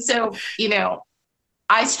 and so,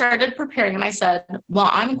 I started preparing and I said, well,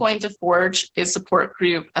 I'm going to forge a support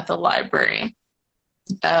group at the library.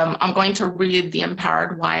 I'm going to read The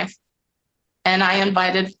Empowered Wife. And I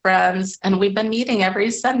invited friends, and we've been meeting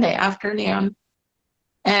every Sunday afternoon.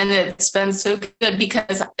 And it's been so good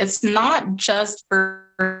because it's not just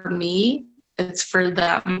for me, it's for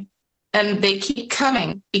them. And they keep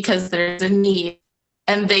coming because there's a need.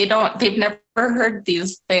 And they've never heard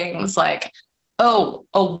these things like, oh,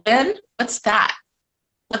 a win? What's that?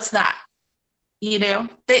 What's that? They've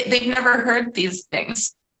never heard these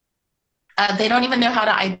things. They don't even know how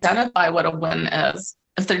to identify what a win is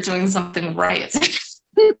if they're doing something right.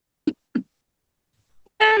 And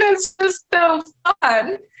it's just so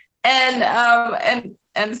fun.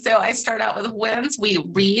 And so I start out with wins. We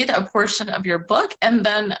read a portion of your book, and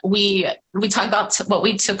then we talk about what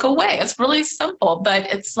we took away. It's really simple,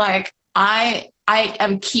 but it's like I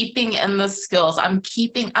am keeping in the skills. I'm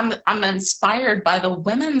inspired by the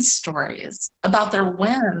women's stories about their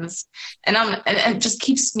wins. And it just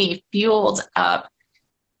keeps me fueled up.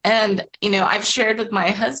 And, I've shared with my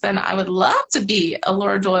husband, I would love to be a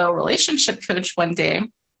Laura Doyle relationship coach one day.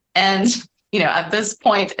 And, at this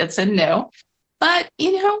point, it's a no. But,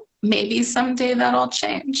 maybe someday that'll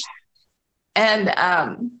change. And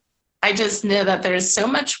I just know that there's so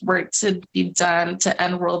much work to be done to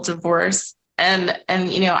end world divorce. And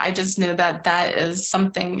I just know that that is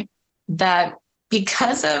something that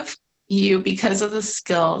because of you, because of the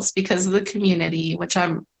skills, because of the community, which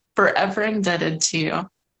I'm forever indebted to,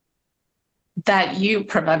 that you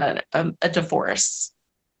prevented a divorce.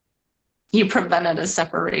 You prevented a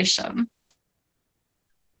separation.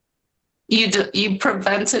 You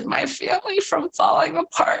prevented my family from falling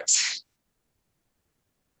apart.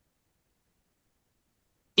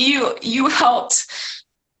 You helped.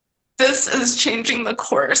 This is changing the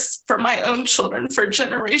course for my own children for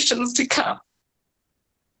generations to come.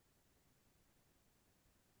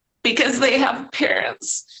 Because they have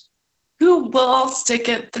parents who will stick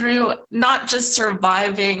it through, not just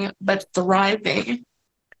surviving, but thriving.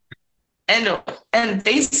 And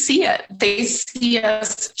they see it. They see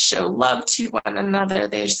us show love to one another.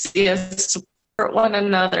 They see us support one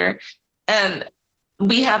another. And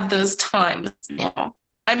we have those times now.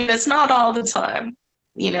 I mean, it's not all the time.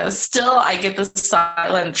 Still I get the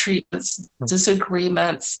silent treatments,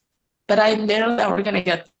 disagreements, but I know that we're going to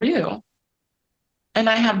get through. And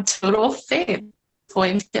I have total faith it's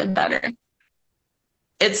going to get better.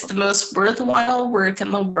 It's the most worthwhile work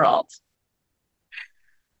in the world.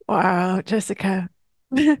 Wow, Jessica.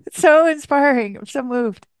 So inspiring. I'm so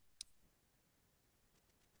moved.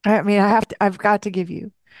 I mean, I've got to give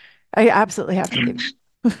you. I absolutely have to give you.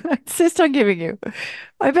 I insist on giving you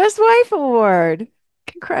my Best Wife Award.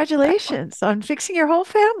 Congratulations on fixing your whole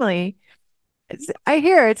family. I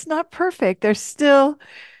hear it's not perfect. There's still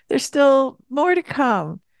more to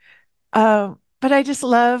come. But I just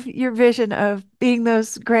love your vision of being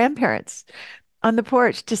those grandparents on the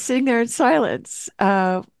porch, just sitting there in silence,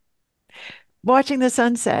 watching the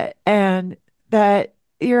sunset, and that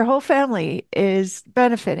your whole family is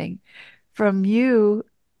benefiting from you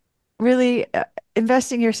really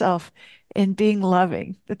investing yourself in being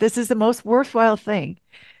loving, that this is the most worthwhile thing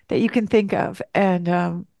that you can think of. And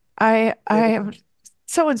I am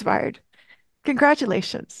so inspired.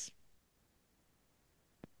 Congratulations.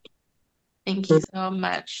 Thank you so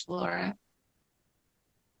much, Laura.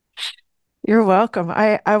 You're welcome.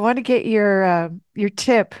 I want to get your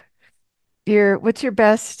tip. What's your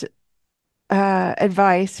best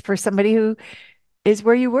advice for somebody who is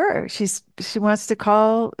where you were? She wants to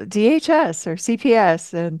call DHS or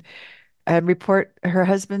CPS and report her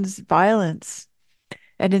husband's violence.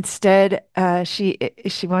 And instead, she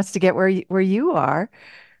wants to get where you are,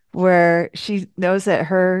 where she knows that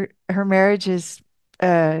her marriage is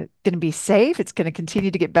going to be safe. It's going to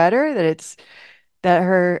continue to get better. That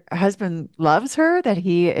her husband loves her. That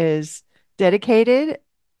he is dedicated.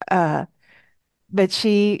 Uh, but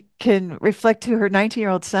she can reflect to her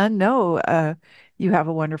 19-year-old son, no, you have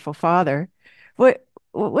a wonderful father.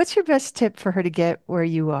 What's your best tip for her to get where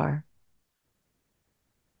you are?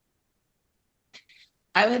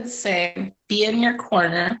 I would say be in your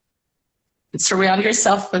corner, surround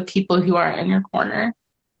yourself with people who are in your corner.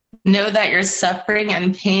 Know that your suffering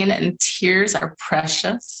and pain and tears are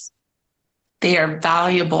precious. They are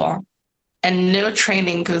valuable, and no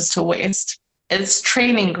training goes to waste. It's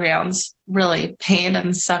training grounds, really, pain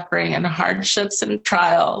and suffering and hardships and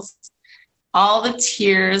trials, all the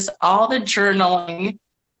tears, all the journaling,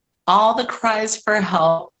 all the cries for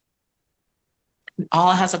help,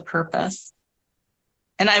 all has a purpose.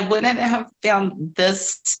 And I wouldn't have found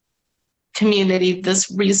this community,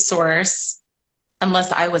 this resource,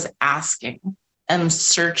 unless I was asking and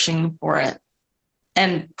searching for it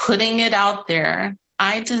and putting it out there.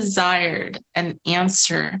 I desired an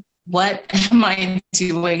answer. What am I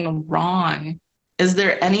doing wrong? Is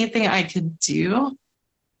there anything I could do?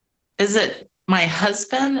 Is it my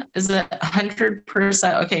husband? Is it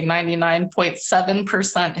 100%, okay,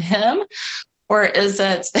 99.7% him? Or is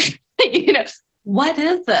it, what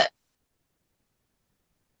is it?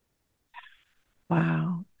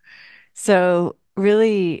 Wow. So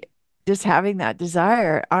really just having that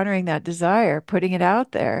desire, honoring that desire, putting it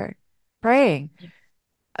out there, praying,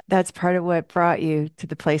 that's part of what brought you to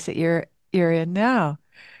the place that you're in now.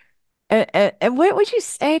 And what would you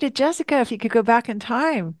say to Jessica if you could go back in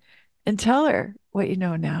time and tell her what you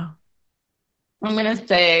know now? I'm going to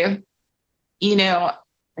say, you know,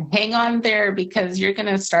 hang on there because you're going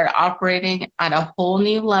to start operating at a whole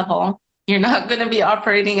new level. You're not going to be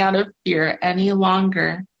operating out of fear any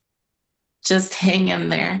longer. Just hang in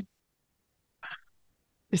there.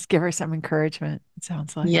 Just give her some encouragement, it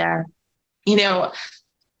sounds like. Yeah. You know,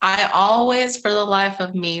 I always, for the life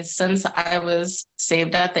of me, since I was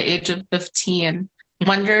saved at the age of 15,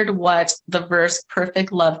 wondered what the verse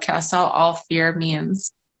perfect love casts out all fear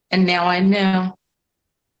means. And now I know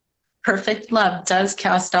perfect love does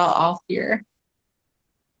cast out all fear.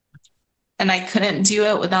 And I couldn't do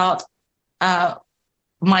it without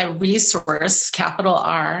my resource, capital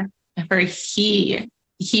R, for he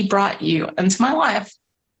brought you into my life,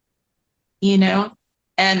 you know,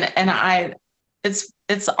 and I,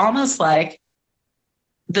 it's almost like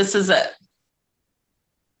this is it.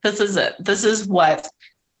 This is it. This is what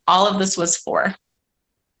all of this was for.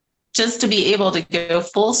 Just to be able to go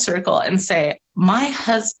full circle and say, my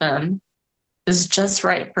husband is just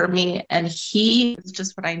right for me, and he is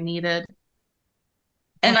just what I needed.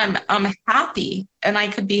 And I'm happy, and I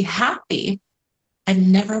could be happy. I've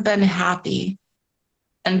never been happy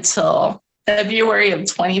until February of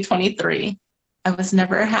 2023. I was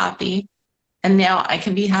never happy. And now I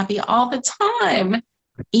can be happy all the time,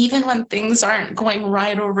 even when things aren't going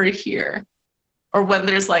right over here, or when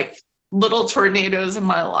there's like little tornadoes in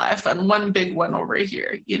my life and one big one over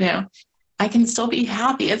here, you know, I can still be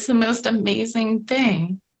happy. It's the most amazing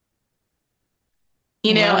thing,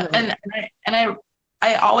 you know,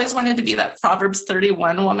 I always wanted to be that Proverbs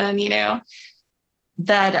 31 woman, you know,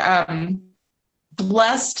 that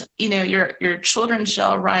blessed, you know, your children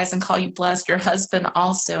shall rise and call you blessed, your husband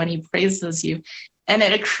also, and he praises you. And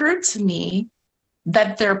it occurred to me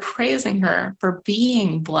that they're praising her for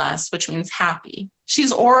being blessed, which means happy.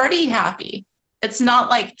 She's already happy. It's not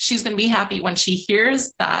like she's going to be happy when she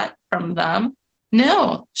hears that from them.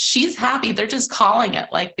 No, she's happy. They're just calling it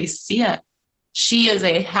like they see it. She is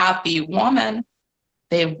a happy woman.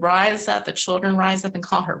 They rise up, the children rise up and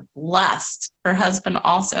call her blessed, her husband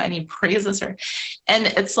also, and he praises her. And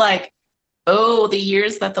it's like, oh, the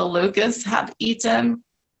years that the locusts have eaten,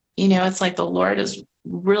 you know, it's like the Lord is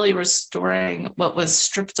really restoring what was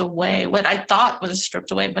stripped away, what I thought was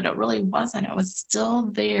stripped away, but it really wasn't. It was still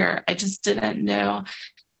there. I just didn't know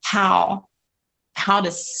how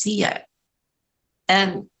to see it.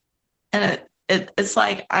 And it's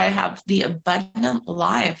like I have the abundant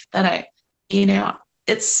life that you know,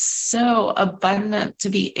 it's so abundant to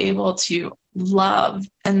be able to love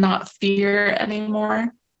and not fear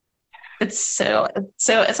anymore. It's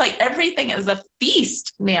like everything is a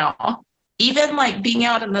feast now. Even like being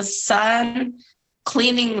out in the sun,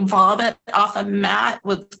 cleaning vomit off a mat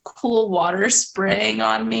with cool water spraying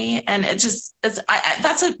on me. And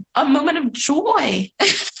that's a moment of joy.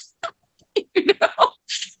 You know?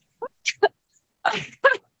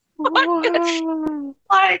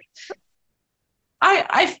 like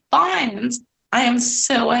I find I am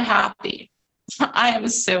so happy. I am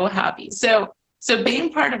so happy. So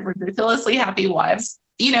being part of Ridiculously Happy Wives,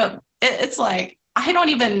 you know, it's like, I don't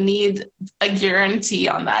even need a guarantee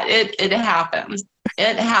on that. It happens.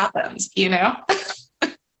 It happens, you know?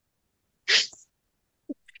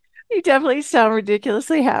 You definitely sound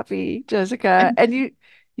ridiculously happy, Jessica. And you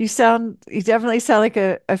definitely sound like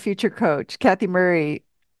a future coach. Kathy Murray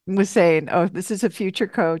was saying, oh, this is a future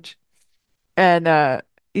coach. And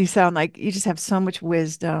you sound like you just have so much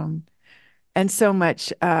wisdom and so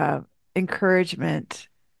much encouragement.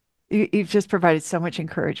 You've just provided so much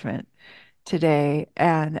encouragement today.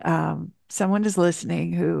 And someone is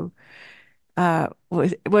listening who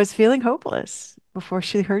was feeling hopeless before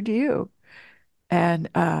she heard you. And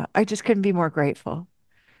I just couldn't be more grateful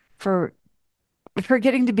for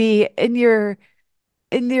getting to be in your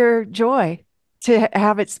joy, to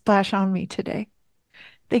have it splash on me today.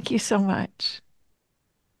 Thank you so much.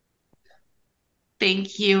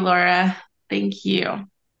 Thank you, Laura. Thank you.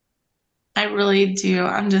 I really do.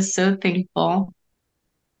 I'm just so thankful.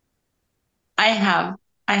 I have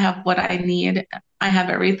what I need. I have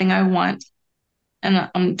everything I want. And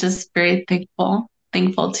I'm just very thankful.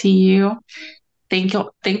 Thankful to you.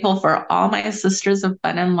 Thankful for all my sisters of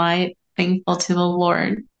fun and light. Thankful to the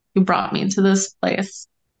Lord who brought me to this place.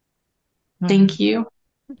 Thank you.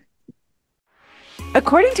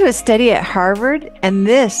 According to a study at Harvard, and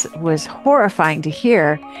this was horrifying to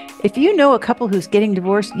hear, if you know a couple who's getting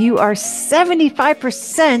divorced, you are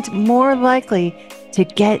 75% more likely to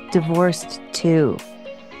get divorced too.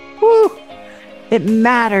 Woo! It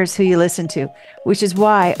matters who you listen to, which is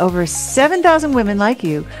why over 7,000 women like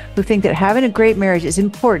you who think that having a great marriage is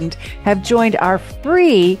important have joined our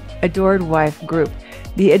free Adored Wife group.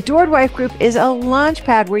 The Adored Wife Group is a launch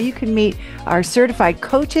pad where you can meet our certified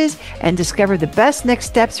coaches and discover the best next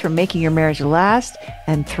steps for making your marriage last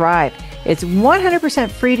and thrive. It's 100%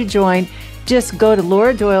 free to join. Just go to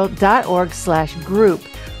lauradoyle.org/group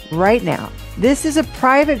right now. This is a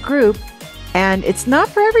private group and it's not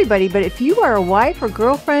for everybody, but if you are a wife or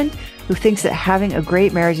girlfriend who thinks that having a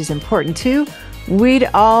great marriage is important too, we'd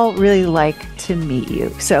all really like to meet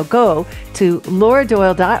you. So go to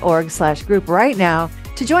lauradoyle.org/group right now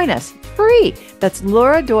to join us free. That's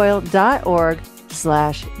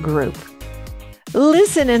lauradoyle.org/group.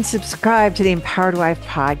 Listen and subscribe to the Empowered Wife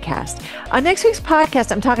podcast. On next week's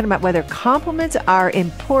podcast, I'm talking about whether compliments are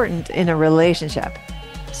important in a relationship.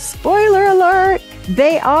 Spoiler alert,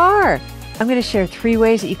 they are. I'm going to share 3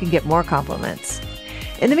 ways that you can get more compliments.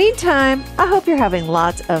 In the meantime, I hope you're having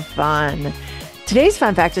lots of fun. Today's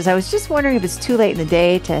fun fact is I was just wondering if it's too late in the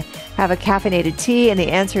day to have a caffeinated tea, and the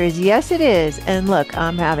answer is yes, it is. And look,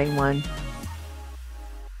 I'm having one.